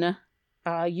then,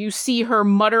 you see her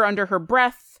mutter under her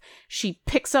breath, she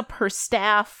picks up her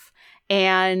staff,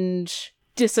 and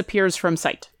disappears from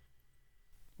sight.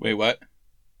 Wait, what?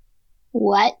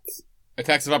 What?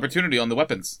 Attacks of opportunity on the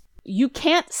weapons. You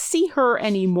can't see her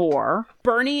anymore.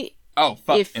 Bernie, Oh,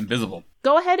 fuck. If- Invisible.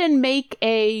 go ahead and make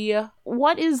a...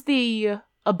 What is the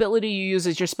ability you use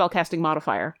as your spellcasting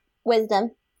modifier?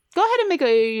 Wisdom. Go ahead and make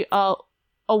a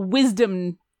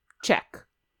wisdom check.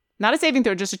 Not a saving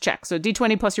throw, just a check. So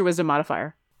D20 plus your wisdom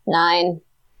modifier. 9.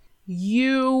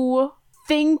 You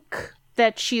think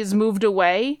that she has moved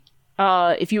away.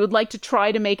 If you would like to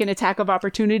try to make an attack of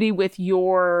opportunity with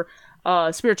your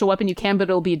spiritual weapon, you can, but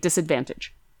it'll be a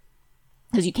disadvantage.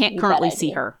 Because you can't currently Bad see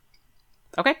idea. her.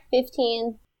 Okay?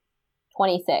 15.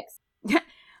 26.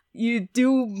 You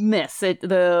do miss it.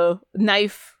 The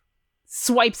knife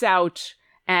swipes out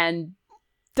and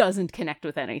doesn't connect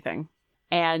with anything.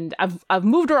 And I've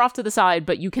moved her off to the side,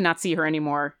 but you cannot see her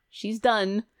anymore. She's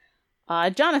done.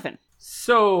 Jonathan.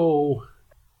 So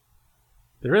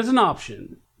there is an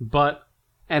option,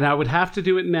 and I would have to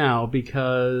do it now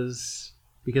because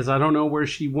I don't know where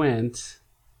she went.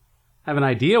 I have an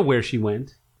idea where she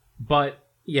went, but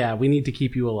yeah, we need to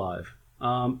keep you alive.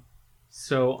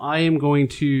 So I am going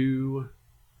to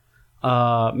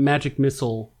magic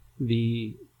missile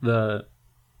the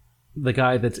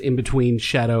guy that's in between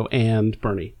Shadow and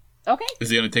Bernie. Okay. Is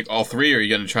he going to take all three, or are you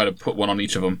going to try to put one on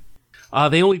each of them?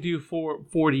 They only do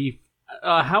 40.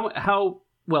 How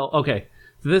well? Okay,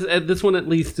 this one at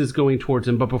least is going towards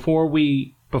him. But before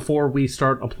we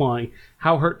start applying,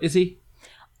 how hurt is he?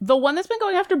 The one that's been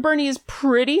going after Bernie is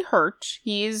pretty hurt.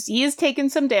 He has taken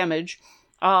some damage.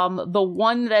 The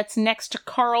one that's next to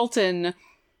Carlton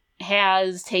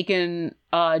has taken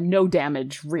no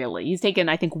damage, really. He's taken,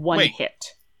 I think, one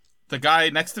hit. The guy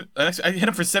next to... I hit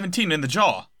him for 17 in the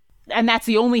jaw. And that's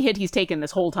the only hit he's taken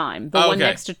this whole time. The one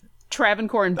next to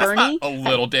Travancore and That's Bernie. not a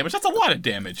little damage. That's a lot of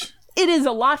damage. It is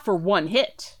a lot for one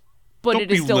hit. But Don't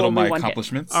it is still belittle only my one hit.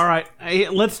 accomplishments. All right,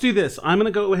 let's do this. I'm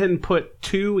going to go ahead and put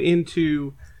 2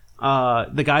 into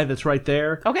the guy that's right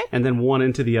there. Okay. And then 1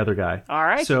 into the other guy. All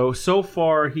right. So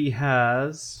far he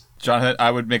has... Jonathan, I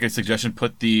would make a suggestion.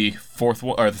 Put the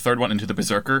the third one into the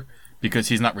Berserker, because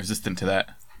he's not resistant to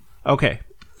that. Okay.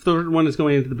 Third one is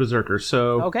going into the Berserker.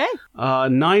 So Okay.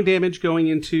 9 damage going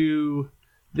into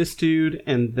this dude,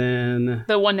 and then...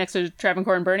 The one next to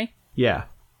Travancore and Bernie? Yeah.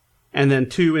 And then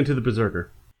 2 into the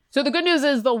Berserker. So the good news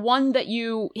is the one that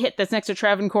you hit that's next to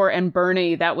Travancore and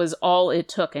Bernie, that was all it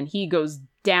took, and he goes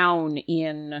down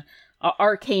in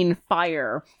arcane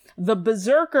fire. The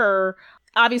Berserker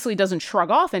obviously doesn't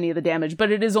shrug off any of the damage,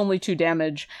 but it is only 2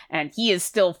 damage, and he is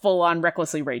still full on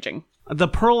recklessly raging. The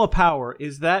Pearl of Power,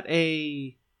 is that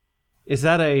a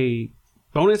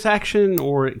bonus action,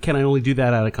 or can I only do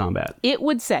that out of combat? It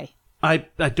would say. I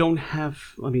don't have...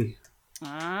 Let me...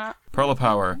 Pearl of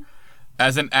Power.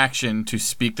 As an action to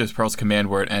speak this Pearl's command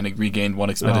word and regain 1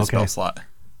 expended spell slot.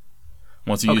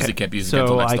 Once you use it, can't be used again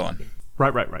until next dawn.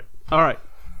 Right. All right.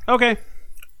 Okay.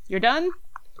 You're done?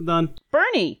 Done.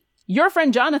 Bernie, your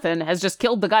friend Jonathan has just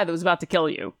killed the guy that was about to kill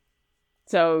you.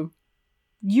 So,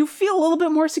 you feel a little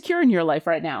bit more secure in your life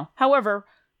right now. However,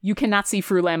 you cannot see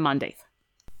Frulam Mondaith.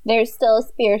 There's still a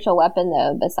spiritual weapon,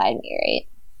 though, beside me,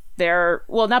 right?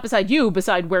 Well, not beside you,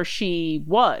 beside where she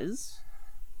was.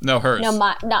 No, hers. No,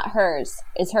 not hers.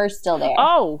 Is hers still there?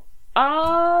 Oh,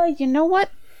 you know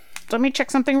what? Let me check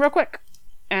something real quick,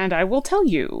 and I will tell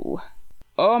you.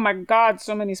 Oh my god,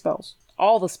 so many spells.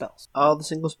 All the spells. All the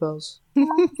single spells.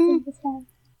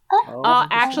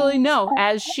 Actually, no.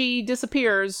 As she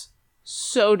disappears,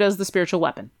 so does the spiritual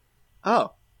weapon.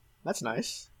 Oh, that's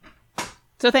nice.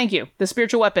 So thank you. The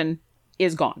spiritual weapon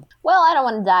is gone. Well, I don't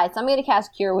want to die, so I'm going to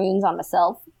cast Cure Wounds on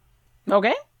myself.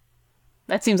 Okay.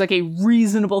 That seems like a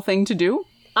reasonable thing to do.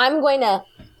 I'm going to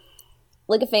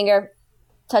lick a finger,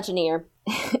 touch an ear,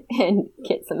 and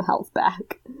get some health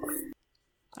back.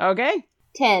 Okay.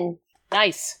 10.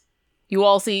 Nice. You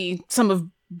all see some of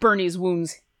Bernie's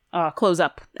wounds close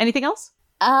up. Anything else?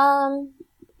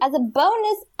 As a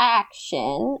bonus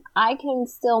action, I can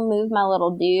still move my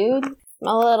little dude.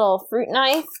 My little fruit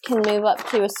knife can move up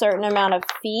to a certain amount of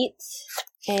feet,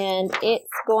 and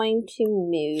it's going to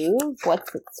move...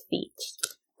 What's its feet?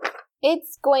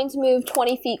 It's going to move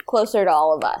 20 feet closer to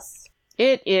all of us.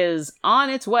 It is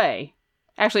on its way.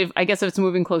 Actually, I guess if it's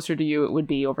moving closer to you, it would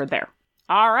be over there.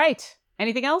 All right.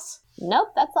 Anything else? Nope,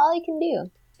 that's all he can do.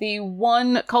 The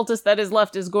one cultist that is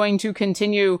left is going to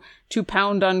continue to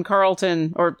pound on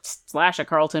Carlton, or slash at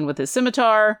Carlton with his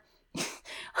scimitar.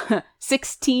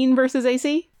 16 versus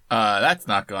AC? That's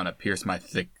not gonna pierce my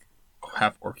thick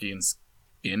half-Orcian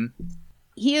skin.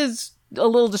 He is a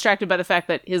little distracted by the fact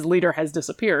that his leader has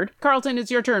disappeared. Carlton, it's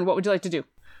your turn. What would you like to do?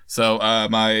 So,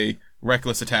 my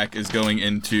reckless attack is going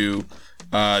into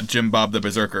Jim Bob the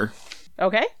Berserker.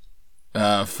 Okay.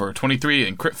 For 23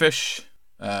 and crit fish.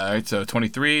 Alright, so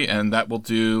 23, and that will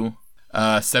do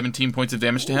 17 points of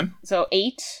damage to him. So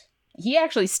 8. He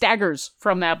actually staggers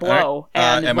from that blow.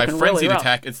 Right. And my frenzied really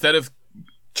attack, instead of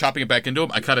chopping it back into him,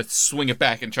 I kind of swing it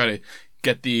back and try to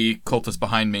get the cultist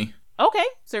behind me. Okay,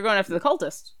 so you're going after the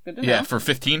cultist. Good to know. Yeah, for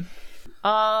 15.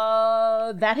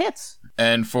 That hits.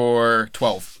 And for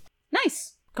 12.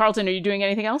 Nice. Carlton, are you doing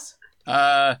anything else?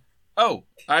 Oh,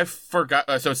 I forgot.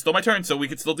 So it's still my turn, so we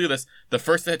could still do this. The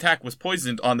first attack was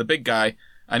poisoned on the big guy.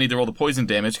 I need to roll the poison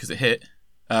damage because it hit.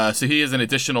 So he is an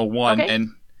additional 1, okay.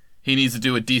 And he needs to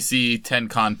do a DC 10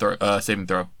 con saving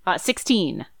throw.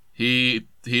 16. He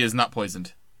is not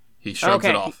poisoned. He shrugs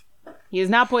it off. He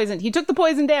is not poisoned. He took the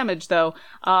poison damage, though,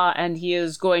 and he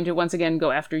is going to once again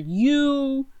go after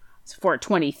you for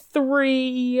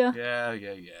 23.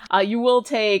 Yeah. You will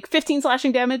take 15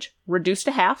 slashing damage, reduced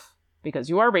to half, because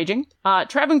you are raging.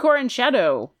 Travancore and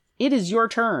Shadow, it is your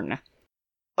turn.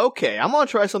 Okay, I'm gonna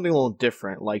try something a little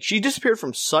different. Like, she disappeared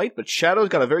from sight, but Shadow's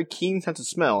got a very keen sense of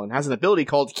smell and has an ability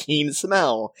called Keen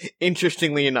Smell.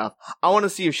 Interestingly enough, I want to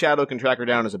see if Shadow can track her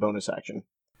down as a bonus action.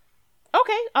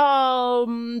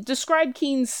 Okay, describe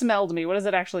Keen Smell to me. What does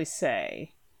it actually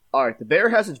say? Alright, the bear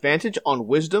has advantage on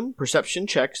wisdom perception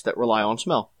checks that rely on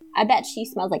smell. I bet she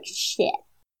smells like shit.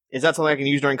 Is that something I can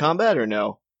use during combat, or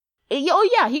no? Oh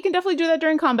yeah, he can definitely do that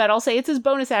during combat. I'll say it's his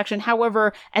bonus action.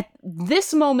 However, at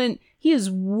this moment, he is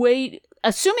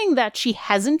assuming that she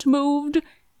hasn't moved,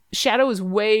 Shadow is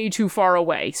way too far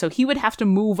away. So he would have to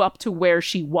move up to where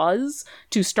she was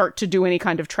to start to do any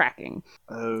kind of tracking.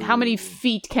 Oh. How many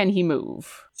feet can he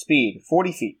move? Speed,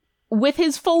 40 feet. With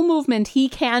his full movement, he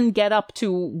can get up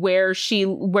to where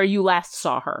you last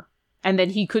saw her. And then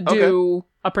he could do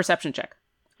a perception check.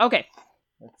 Okay.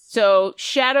 So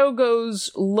Shadow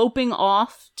goes loping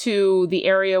off to the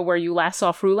area where you last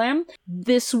saw Frulam.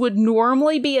 This would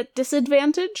normally be at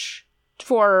disadvantage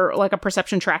for like a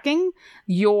perception tracking.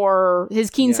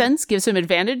 His keen sense gives him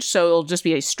advantage, so it'll just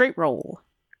be a straight roll.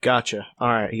 Gotcha.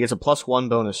 Alright, he gets a +1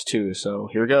 bonus too, so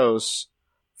here goes.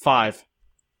 5.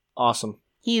 Awesome.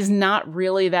 He's not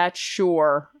really that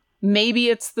sure. Maybe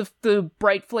it's the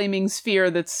bright flaming sphere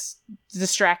that's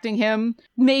distracting him.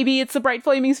 Maybe it's the bright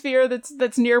flaming sphere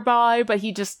that's nearby, but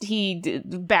he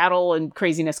battle and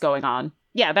craziness going on.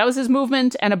 Yeah, that was his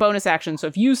movement and a bonus action, so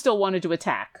if you still wanted to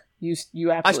attack, you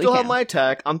absolutely I still can. have my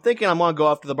attack. I'm thinking I'm going to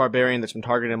go after the barbarian that's been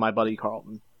targeting my buddy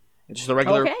Carlton. It's just a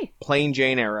regular plain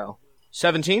Jane arrow.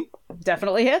 17?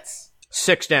 Definitely hits.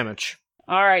 6 damage.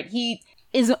 Alright, he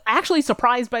is actually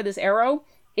surprised by this arrow.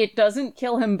 It doesn't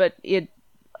kill him, but it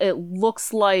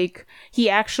looks like he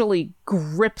actually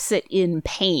grips it in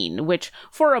pain, which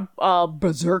for a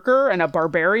berserker and a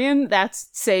barbarian, that's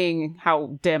saying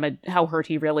how hurt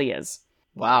he really is.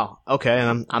 Wow. Okay,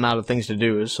 and I'm out of things to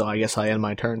do, so I guess I end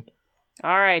my turn.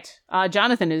 All right.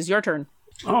 Jonathan, it is your turn.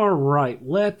 All right,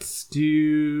 let's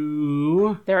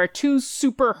do... There are 2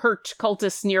 super hurt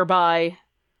cultists nearby,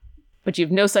 but you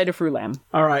have no sight of Frulam.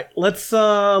 All right, let's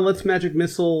magic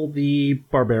missile the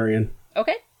barbarian.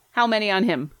 Okay. How many on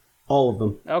him? All of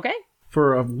them. Okay.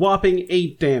 For a whopping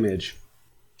 8 damage.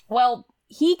 Well,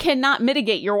 he cannot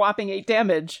mitigate your whopping 8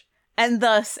 damage. And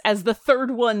thus, as the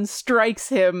third one strikes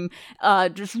him,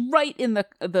 just right in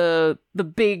the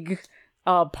big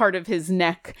part of his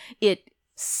neck, it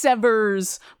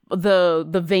severs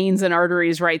the veins and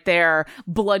arteries right there.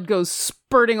 Blood goes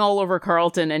spurting all over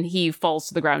Carlton, and he falls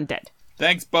to the ground dead.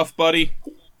 Thanks, Buff Buddy.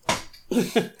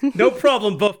 No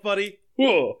problem, Buff Buddy.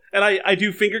 Whoa. And I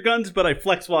do finger guns, but I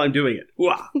flex while I'm doing it.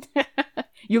 Wah.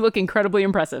 You look incredibly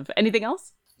impressive. Anything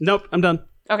else? Nope, I'm done.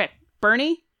 Okay,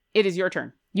 Bernie, it is your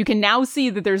turn. You can now see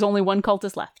that there's only one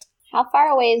cultist left. How far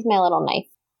away is my little knife?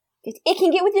 It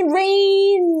can get within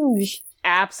range!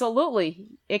 Absolutely.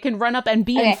 It can run up and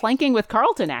be in Okay. flanking with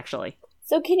Carlton, actually.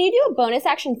 So can you do a bonus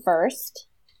action first?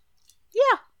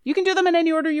 Yeah, you can do them in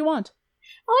any order you want.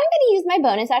 Oh, I'm going to use my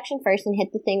bonus action first and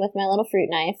hit the thing with my little fruit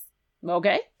knife.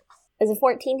 Okay. Is a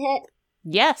 14 hit?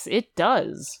 Yes, it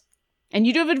does. And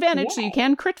you do have advantage, so you Yay.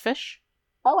 can crit fish.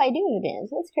 Oh, I do have advantage.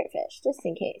 Let's crit fish, just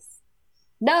in case.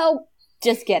 No,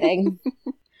 just kidding.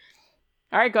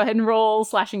 All right, go ahead and roll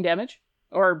slashing damage.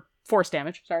 Or force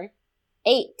damage, sorry.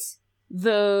 8.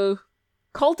 The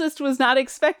cultist was not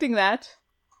expecting that.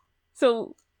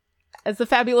 So, as the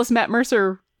fabulous Matt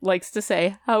Mercer likes to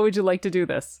say, how would you like to do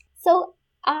this? So,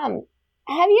 have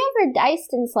you ever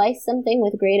diced and sliced something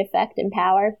with great effect and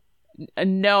power?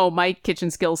 No, my kitchen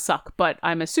skills suck, but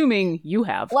I'm assuming you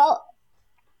have. Well,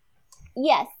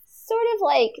 yes. Sort of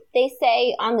like they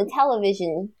say on the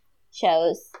television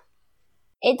shows.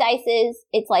 It dices,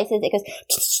 it slices, it goes...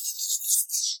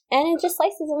 And it just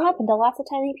slices him up into lots of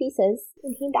tiny pieces,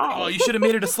 and he dies. Oh, you should have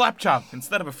made it a slap chop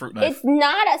instead of a fruit knife. It's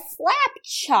not a slap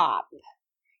chop,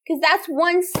 because that's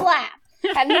one slap.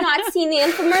 Have you not seen the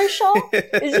infomercial?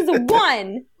 It's just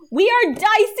one. We are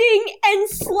dicing and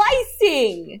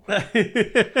slicing.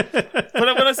 But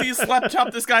I want to see you slap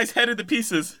chop this guy's head into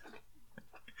pieces.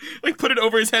 Like, put it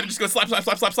over his head and just go slap, slap,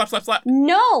 slap, slap, slap, slap, slap.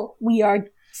 No, we are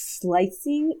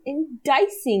slicing and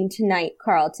dicing tonight,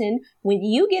 Carlton. When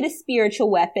you get a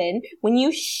spiritual weapon, when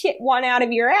you shit one out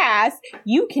of your ass,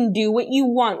 you can do what you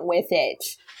want with it.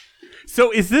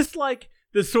 So is this like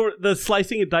the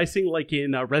slicing and dicing like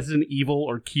in Resident Evil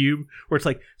or Cube, where it's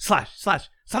like slash, slash,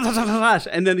 slash, slash, slash, slash,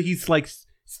 and then he's like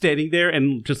standing there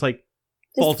and just like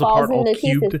falls apart all into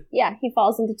cubed? pieces. Yeah, he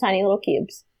falls into tiny little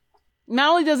cubes. Not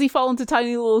only does he fall into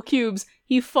tiny little cubes,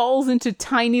 he falls into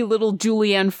tiny little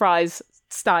julienne fries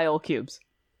style cubes.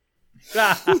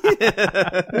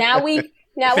 Now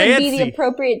would be the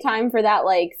appropriate time for that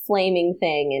like flaming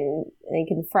thing, and they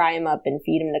can fry him up and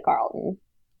feed him to Carlton.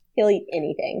 He'll eat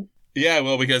anything. Yeah,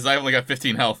 well, because I only got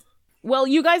 15 health. Well,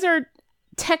 you guys are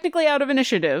technically out of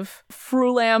initiative.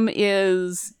 Frulam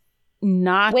is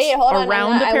not Wait, hold on.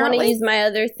 around, I want apparently. to use my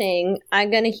other thing.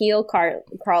 I'm going to heal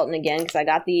Carlton again because I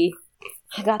got the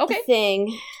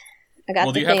thing. I got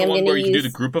Well, the do you have thing the I'm one going where to you can use. do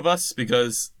the group of us?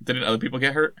 Because didn't other people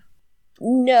get hurt?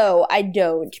 No, I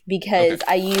don't, because Okay.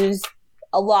 I used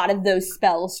a lot of those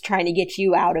spells trying to get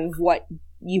you out of what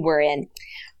you were in.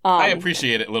 I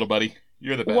appreciate it, little buddy.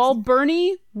 You're the best. While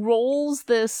Bernie rolls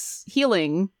this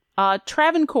healing,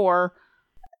 Travancore,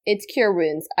 It's Cure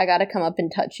Wounds. I gotta come up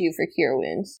and touch you for Cure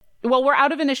Wounds. well, we're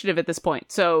out of initiative at this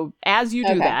point. So as you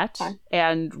do Okay, that fine.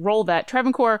 and roll that,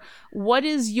 Travancore, what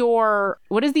is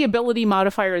the ability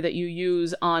modifier that you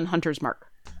use on Hunter's Mark?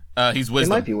 He's wisdom,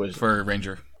 might be wisdom. for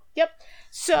Ranger. Yep.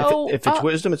 So If it's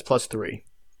wisdom, it's +3.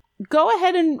 go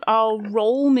ahead and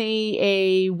roll me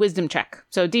a wisdom check.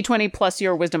 So D20 plus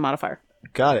your wisdom modifier.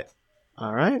 Got it.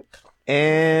 All right.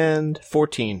 And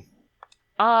 14.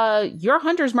 Your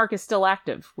Hunter's Mark is still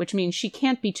active, which means she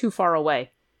can't be too far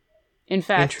away. In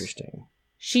fact, Interesting.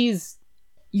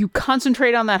 you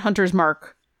concentrate on that Hunter's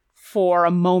Mark for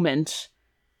a moment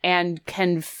and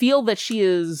can feel that she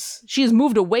has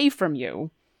moved away from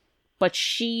you, but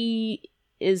she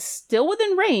is still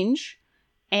within range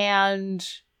and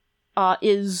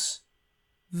is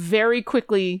very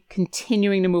quickly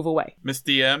continuing to move away. Miss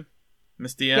DM?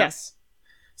 Yes.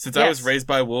 Since I was raised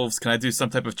by wolves, can I do some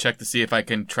type of check to see if I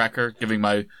can track her, giving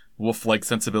my wolf-like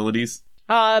sensibilities?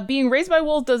 Being raised by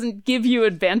wolves doesn't give you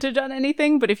advantage on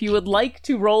anything, but if you would like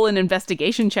to roll an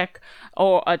investigation check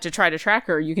or to try to track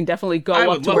her, you can definitely go I up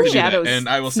would to love where to do that, Shadow's and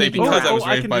I will say, sneaking because I around. was I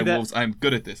raised can by do that. wolves, I'm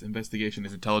good at this. Investigation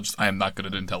is intelligence. I am not good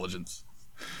at intelligence.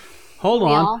 Hold Yeah.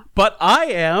 on. But I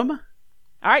am.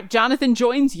 All right, Jonathan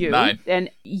joins you, 9.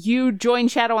 and you join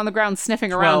Shadow on the ground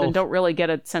sniffing around 12. and don't really get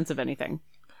a sense of anything.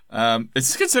 Is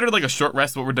this considered like a short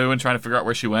rest, what we're doing, trying to figure out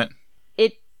where she went?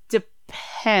 It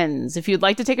depends. If you'd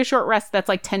like to take a short rest, that's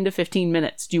like 10 to 15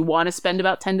 minutes. Do you want to spend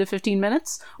about 10 to 15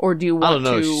 minutes? Or do you want I don't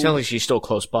know. to... She sounds like she's still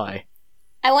close by.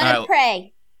 I want to Alright.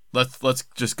 pray. Let's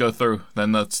just go through.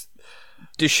 Then let's.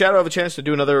 Does Shadow have a chance to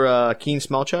do another keen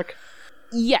smell check?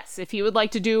 Yes, if you would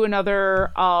like to do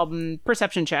another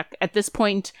perception check. At this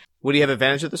point, Would he have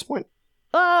advantage at this point?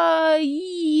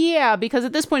 yeah, because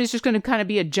at this point it's just going to kind of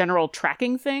be a general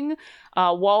tracking thing.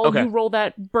 While Okay. you roll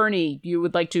that, Bernie, you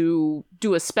would like to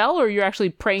do a spell, or you're actually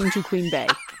praying to Queen Bay?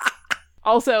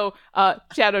 Also,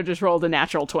 Shadow just rolled a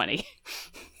natural 20.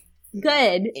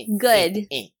 Good.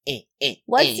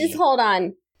 Let's just hold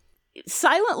on.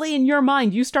 Silently in your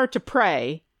mind, you start to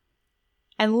pray,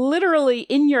 and literally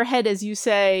in your head as you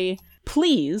say,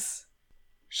 please,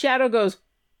 Shadow goes,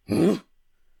 and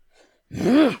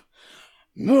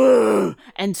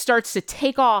starts to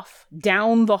take off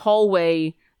down the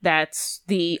hallway that's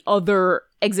the other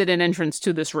exit and entrance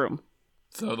to this room.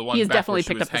 So the one he has back definitely where she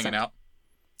picked was up the hanging scent. out.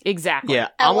 Exactly. Yeah,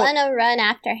 I want to run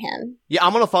after him. Yeah,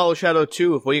 I'm gonna follow Shadow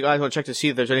too. If you guys want to check to see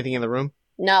if there's anything in the room.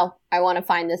 No, I want to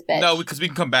find this bitch. No, because we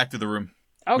can come back to the room.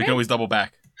 Okay. We can always double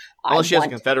back. Unless she has a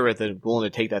Confederate that's willing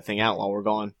to take that thing out while we're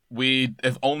gone.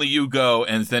 If only you go,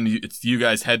 and then it's you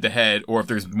guys head to head, or if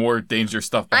there's more dangerous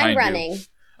stuff behind I'm you. running.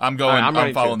 I'm going. Right,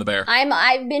 I'm following the bear.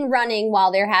 I've been running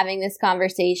while they're having this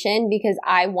conversation because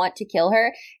I want to kill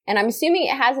her, and I'm assuming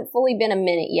it hasn't fully been a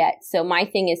minute yet, so my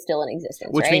thing is still in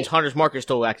existence. Which right? means Hunter's Mark is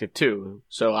still active too.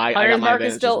 So I got Hunter's my Mark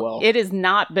advantage is still. as well. It has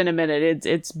not been a minute.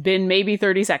 It's been maybe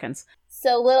 30 seconds.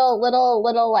 So little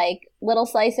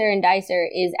Slicer and Dicer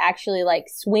is actually like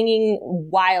swinging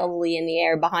wildly in the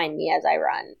air behind me as I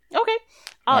run. Okay.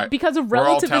 Right. Because of We're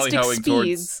all relativistic tally-hoing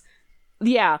speeds.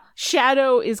 Yeah,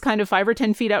 Shadow is kind of 5 or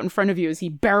 10 feet out in front of you as he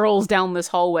barrels down this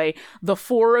hallway. The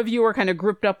 4 of you are kind of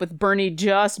grouped up with Bernie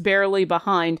just barely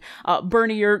behind.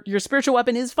 Bernie, your spiritual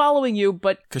weapon is following you,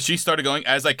 but... Because she started going,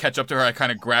 as I catch up to her, I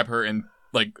kind of grab her and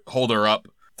like hold her up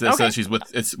so that she's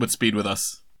with speed with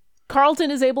us. Carlton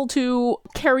is able to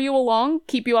carry you along,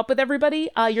 keep you up with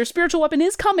everybody. Your spiritual weapon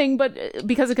is coming, but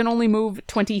because it can only move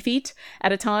 20 feet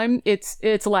at a time,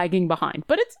 it's lagging behind.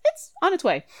 But it's on its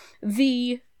way.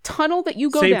 The tunnel that you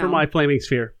go down... Same for my flaming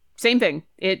sphere. Same thing.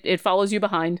 It follows you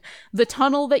behind. The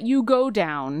tunnel that you go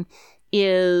down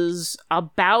is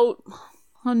about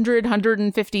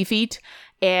 150 feet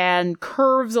and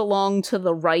curves along to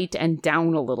the right and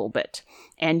down a little bit.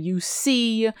 And you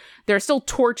see there are still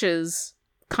torches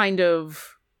kind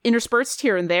of interspersed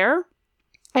here and there.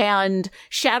 And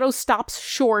Shadow stops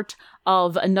short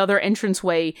of another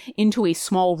entranceway into a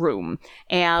small room.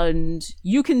 And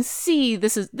you can see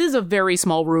this is a very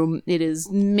small room. It is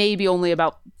maybe only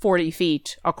about 40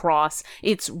 feet across.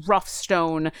 It's rough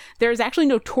stone. There's actually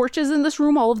no torches in this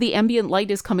room. All of the ambient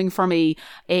light is coming from a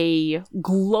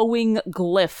glowing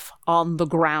glyph on the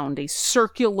ground, a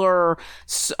circular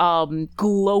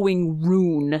glowing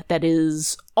rune that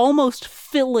is almost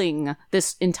filling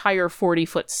this entire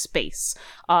 40-foot space.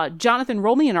 Jonathan,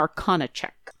 roll me an Arcana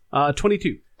check.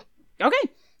 22. Okay.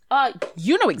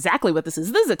 You know exactly what this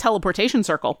is. This is a teleportation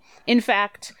circle. In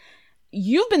fact,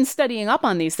 you've been studying up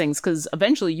on these things because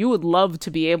eventually you would love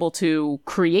to be able to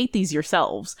create these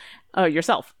yourself.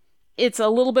 It's a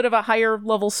little bit of a higher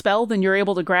level spell than you're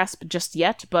able to grasp just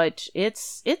yet, but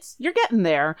you're getting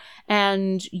there.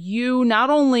 And you not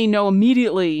only know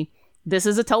immediately this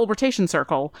is a teleportation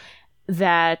circle,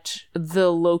 that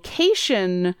the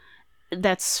location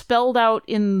that's spelled out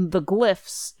in the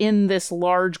glyphs in this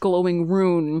large glowing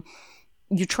rune,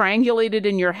 you triangulate it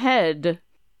in your head.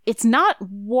 It's not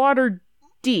water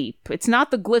deep. It's not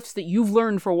the glyphs that you've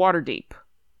learned for water deep,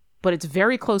 but it's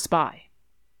very close by.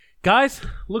 Guys,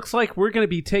 looks like we're going to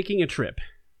be taking a trip.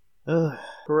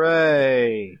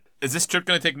 Hooray. Is this trip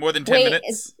going to take more than 10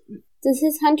 minutes? Does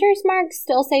his hunter's mark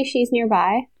still say she's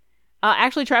nearby?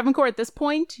 Actually, Travancore, at this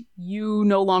point, you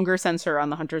no longer sense her on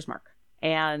the hunter's mark.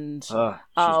 And She's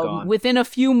gone. within a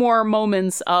few more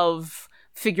moments of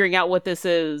figuring out what this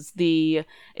is,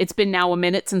 it's been now a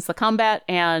minute since the combat,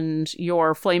 and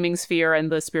your flaming sphere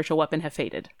and the spiritual weapon have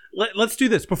faded. Let's do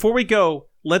this. Before we go,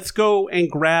 let's go and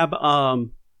grab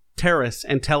Terrace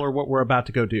and tell her what we're about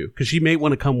to go do, because she may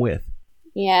want to come with.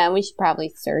 Yeah, we should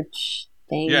probably search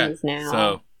things now.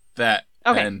 So that.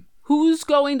 Okay. And Who's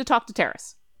going to talk to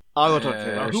Terrace? I'll go talk to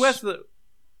her. Who has the...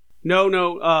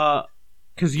 No,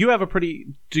 because you have a pretty...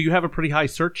 Do you have a pretty high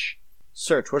search?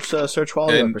 Search. What's search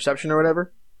quality? Perception or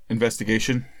whatever?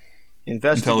 investigation.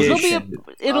 Investigation.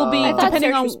 It'll be I thought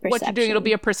depending search on was what you're doing, perception. it'll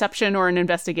be a perception or an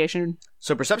investigation.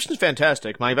 So perception is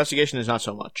fantastic. My investigation is not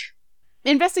so much.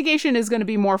 Investigation is going to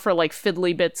be more for like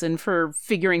fiddly bits and for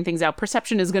figuring things out.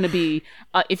 Perception is going to be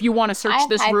if you want to I search have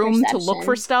this high room to look perception.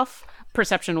 for stuff,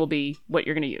 perception will be what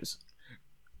you're going to use.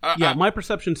 Yeah, my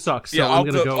perception sucks, so yeah, I'm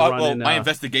going to go run well, and... my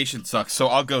investigation sucks, so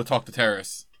I'll go talk to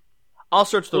Terrace. I'll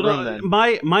search the room then.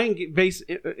 My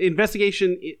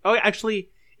investigation... Oh, actually,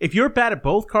 if you're bad at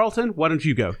both, Carlton, why don't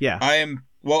you go? Yeah. I'm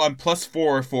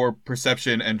 +4 for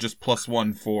perception and just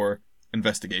 +1 for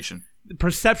investigation.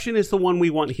 Perception is the one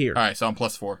we want here. All right, so I'm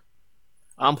 +4.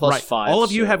 I'm Right. +5. All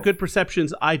of you so- have good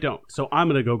perceptions. I don't. So I'm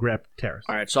going to go grab Terrace.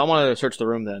 All right, so I want to search the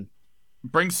room then.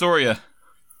 Bring Soria.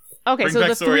 Okay, Bring so back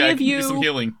the Soria. three I of can do some you,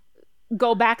 healing.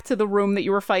 go back to the room that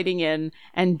you were fighting in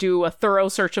and do a thorough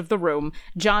search of the room.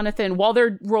 Jonathan, while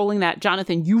they're rolling that,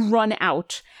 Jonathan, you run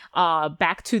out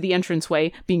back to the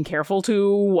entranceway, being careful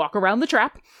to walk around the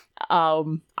trap.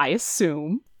 I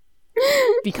assume,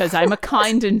 because I'm a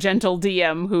kind and gentle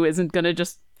DM who isn't going to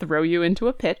just throw you into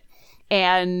a pit.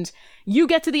 And you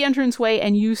get to the entranceway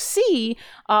and you see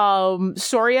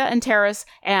Soria and Terrace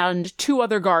and 2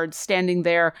 other guards standing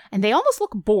there, and they almost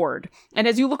look bored. And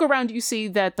as you look around, you see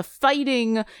that the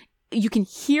fighting, you can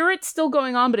hear it still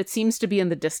going on, but it seems to be in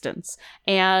the distance.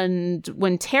 And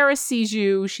when Terrace sees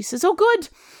you, she says, "Oh, good.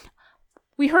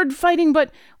 We heard fighting, but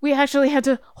we actually had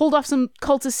to hold off some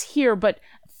cultists here. But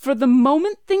for the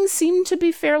moment, things seem to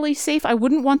be fairly safe. I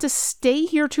wouldn't want to stay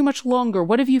here too much longer.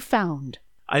 What have you found?"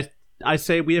 I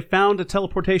say we have found a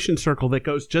teleportation circle that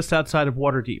goes just outside of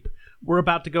Waterdeep. We're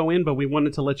about to go in, but we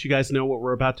wanted to let you guys know what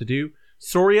we're about to do.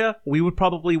 Soria, we would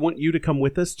probably want you to come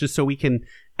with us just so we can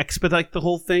expedite the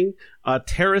whole thing.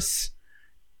 Terrace,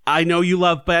 I know you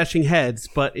love bashing heads,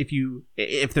 but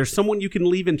if there's someone you can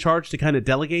leave in charge to kind of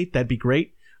delegate, that'd be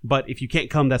great. But if you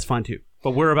can't come, that's fine too.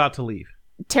 But we're about to leave.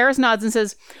 Terrace nods and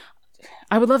says,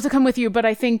 "I would love to come with you, but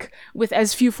I think with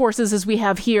as few forces as we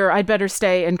have here, I'd better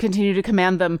stay and continue to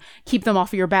command them, keep them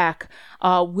off of your back.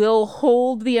 We'll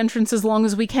hold the entrance as long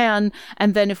as we can,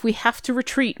 and then if we have to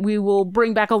retreat, we will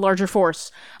bring back a larger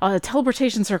force.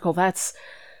 Teleportation circle, that's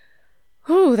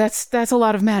a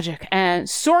lot of magic." And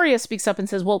Soria speaks up and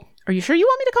says, "Well, are you sure you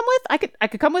want me to come with? I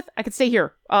could come with. I could stay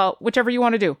here. Whichever you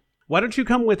want to do." Why don't you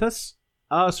come with us,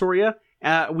 Soria?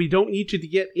 We don't need you to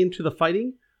get into the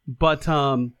fighting, but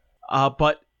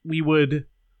we would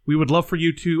love for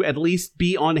you to at least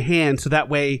be on hand, so that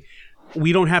way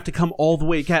we don't have to come all the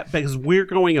way because we're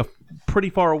going a pretty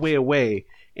far away,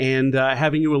 and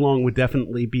having you along would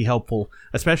definitely be helpful.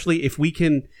 Especially if we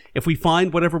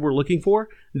find whatever we're looking for,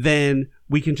 then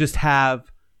we can just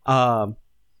have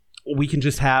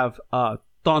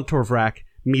Thontorvrak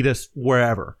meet us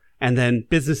wherever, and then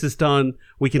business is done.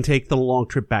 We can take the long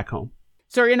trip back home.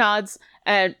 Soria nods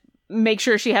and make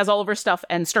sure she has all of her stuff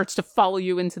and starts to follow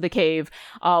you into the cave,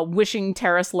 wishing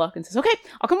Terrace luck, and says, "Okay,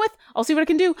 I'll come with. I'll see what I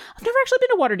can do. I've never actually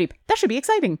been to Waterdeep. That should be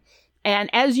exciting." And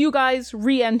as you guys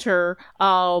re-enter,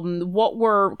 Carlton,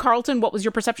 what was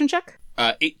your perception check?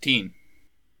 18.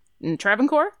 And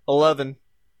Travancore? 11.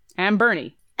 And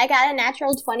Bernie? I got a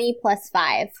natural 20 plus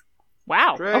 5.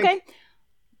 Wow. Drink. Okay.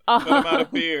 But I'm out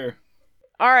of beer.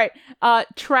 All right.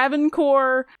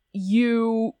 Travancore,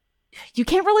 you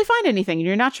can't really find anything, and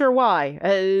you're not sure why.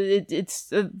 It's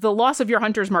the loss of your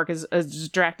hunter's mark is a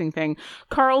distracting thing.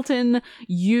 Carlton,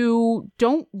 you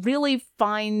don't really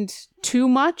find too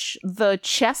much. The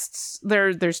chests,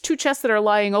 there's 2 chests that are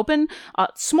lying open,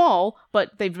 small,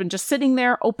 but they've been just sitting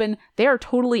there open. They are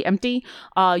totally empty.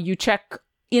 You check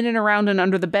in and around and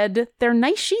under the bed. They're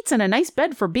nice sheets and a nice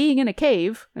bed for being in a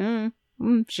cave.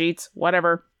 Sheets,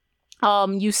 whatever.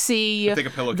 You see... I take a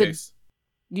pillowcase.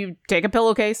 You take a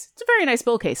pillowcase. It's a very nice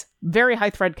pillowcase. Very high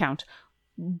thread count.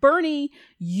 Bernie,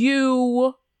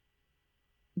 you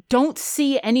don't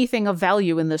see anything of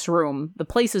value in this room. The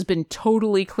place has been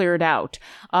totally cleared out.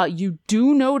 You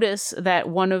do notice that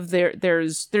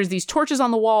there's these torches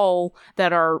on the wall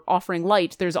that are offering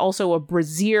light. There's also a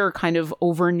brazier kind of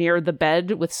over near the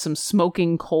bed with some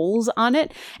smoking coals on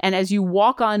it. And as you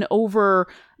walk on over...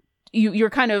 You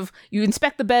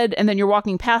inspect the bed, and then you're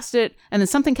walking past it, and then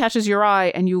something catches your eye,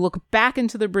 and you look back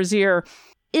into the brazier.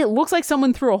 It looks like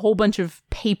someone threw a whole bunch of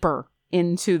paper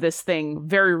into this thing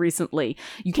very recently.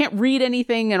 You can't read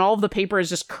anything, and all of the paper is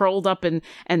just curled up and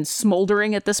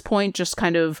smoldering at this point. Just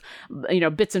kind of,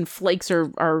 bits and flakes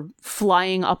are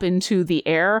flying up into the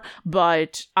air.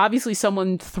 But obviously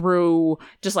someone threw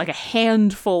just like a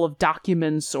handful of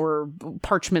documents or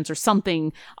parchments or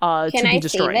something to be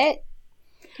destroyed. Can I save it?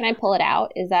 Can I pull it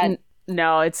out? Is that...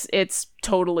 No, it's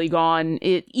totally gone.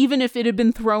 Even if it had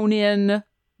been thrown in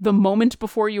the moment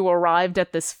before you arrived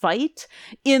at this fight,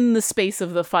 in the space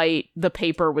of the fight, the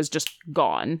paper was just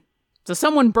gone. So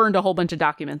someone burned a whole bunch of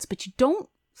documents, but you don't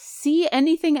see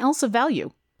anything else of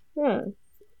value. Well,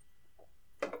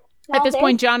 at this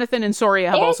point, Jonathan and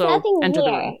Soria have also entered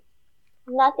the room.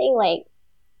 Nothing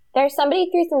there's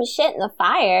somebody threw some shit in the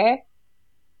fire.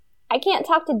 I can't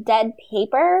talk to dead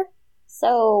paper.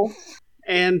 So,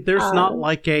 and there's not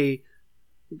like a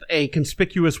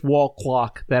conspicuous wall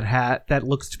clock that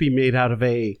looks to be made out of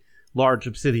a large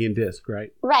obsidian disc, right?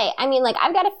 Right. I mean,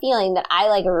 I've got a feeling that I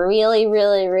really,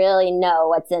 really, really know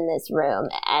what's in this room,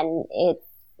 and it's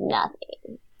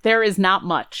nothing. There is not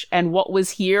much, and what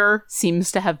was here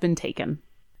seems to have been taken.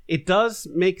 It does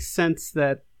make sense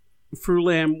that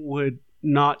Frulam would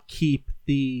not keep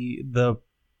the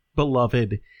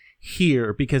beloved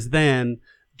here, because then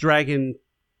Dragon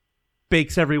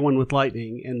bakes everyone with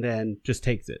lightning and then just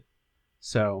takes it.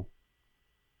 So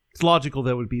it's logical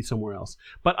that it would be somewhere else.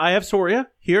 But I have Soria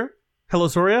here. Hello,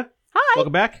 Soria. Hi.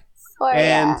 Welcome back.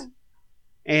 Soria.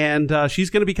 And she's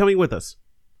going to be coming with us.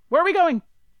 Where are we going?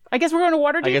 I guess we're going to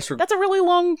Waterdeep. I guess That's a really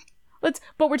long... But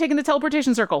we're taking the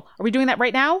teleportation circle. Are we doing that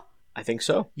right now? I think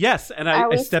so. Yes, and Are I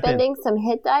we step spending in. some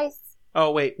hit dice?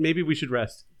 Oh, wait. Maybe we should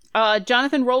rest.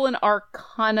 Jonathan, roll an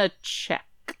Arcana check.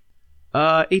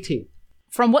 18.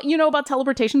 From what you know about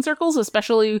teleportation circles,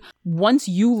 especially once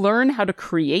you learn how to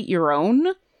create your own,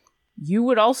 you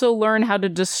would also learn how to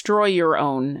destroy your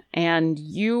own. And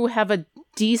you have a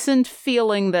decent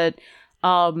feeling that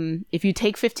if you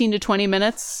take 15 to 20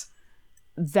 minutes,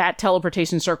 that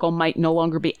teleportation circle might no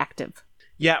longer be active.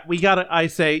 Yeah, we got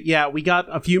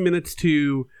a few minutes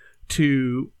to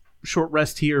short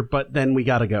rest here, but then we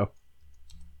got to go.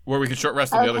 Where we can short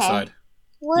rest on the other Okay. side.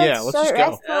 Let's short just go.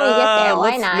 rest when we get there.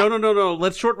 Why not? No.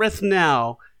 Let's short rest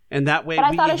now, and that way But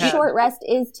I we thought a have... short rest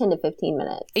is 10 to 15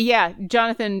 minutes. Yeah,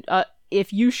 Jonathan,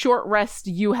 if you short rest,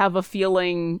 you have a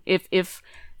feeling if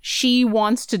she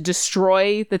wants to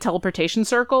destroy the teleportation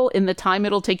circle in the time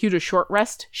it'll take you to short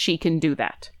rest, she can do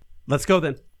that. Let's go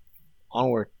then.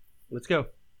 Onward. Let's go.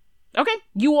 Okay,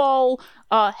 you all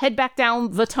head back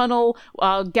down the tunnel,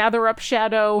 gather up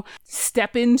Shadow,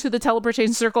 step into the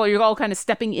teleportation circle. Are you all kind of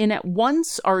stepping in at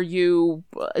once?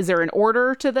 Is there an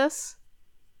order to this?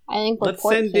 I think we're Let's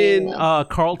send in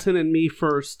Carlton and me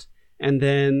first, and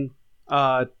then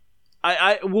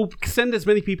I will send as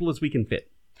many people as we can fit.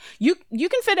 You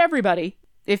can fit everybody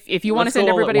if you want to Let's send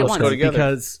go all everybody at once, once. Go together.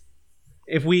 because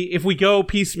if we go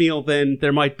piecemeal, then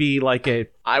there might be like a...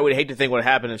 I would hate to think what would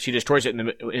happen if she destroys it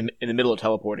in the middle of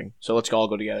teleporting. So let's all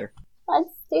go together. Let's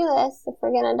do this. If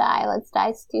we're gonna die, let's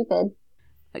die stupid.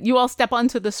 You all step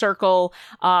onto the circle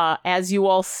as you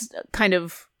all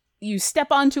you step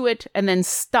onto it and then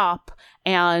stop.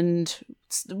 And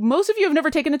most of you have never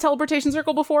taken a teleportation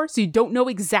circle before, so you don't know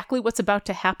exactly what's about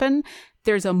to happen.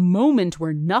 There's a moment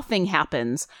where nothing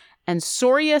happens, and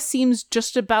Soria seems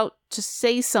just about to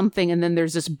say something, and then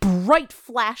there's this bright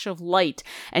flash of light,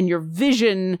 and your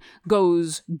vision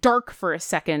goes dark for a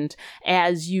second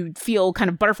as you feel kind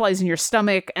of butterflies in your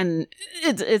stomach, and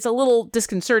it's a little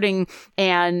disconcerting,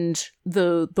 and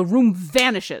the room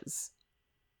vanishes.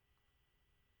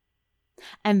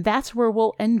 And that's where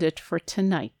we'll end it for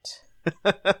tonight.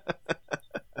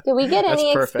 Do we get That's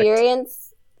any perfect.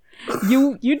 experience?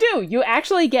 You do. You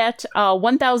actually get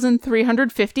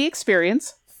 1,350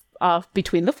 experience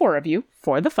between the four of you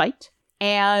for the fight.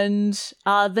 And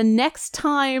the next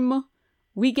time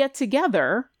we get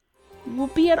together, we'll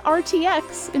be at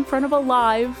RTX in front of a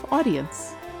live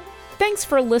audience. Thanks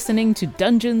for listening to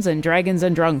Dungeons and Dragons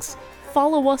and Drunks.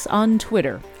 Follow us on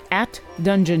Twitter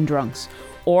 @DungeonDrunks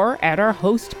or at our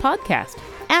host podcast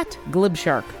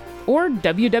 @GlibShark or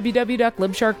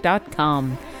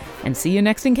www.glibshark.com. And see you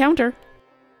next encounter.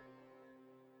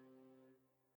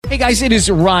 Hey guys, it is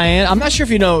Ryan. I'm not sure if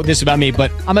you know this about me, but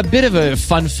I'm a bit of a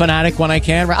fun fanatic when I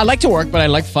can. I like to work, but I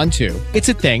like fun too. It's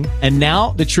a thing. And now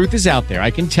the truth is out there.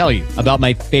 I can tell you about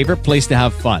my favorite place to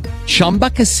have fun. Chumba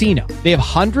Casino. They have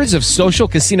hundreds of social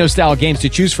casino style games to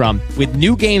choose from with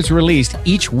new games released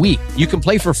each week. You can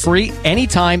play for free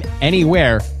anytime,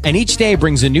 anywhere. And each day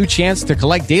brings a new chance to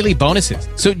collect daily bonuses.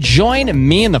 So join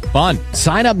me in the fun.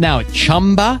 Sign up now at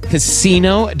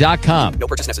ChumbaCasino.com. No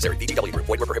purchase necessary. VGW Group.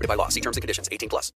 Void where prohibited by law. See terms and conditions. 18+.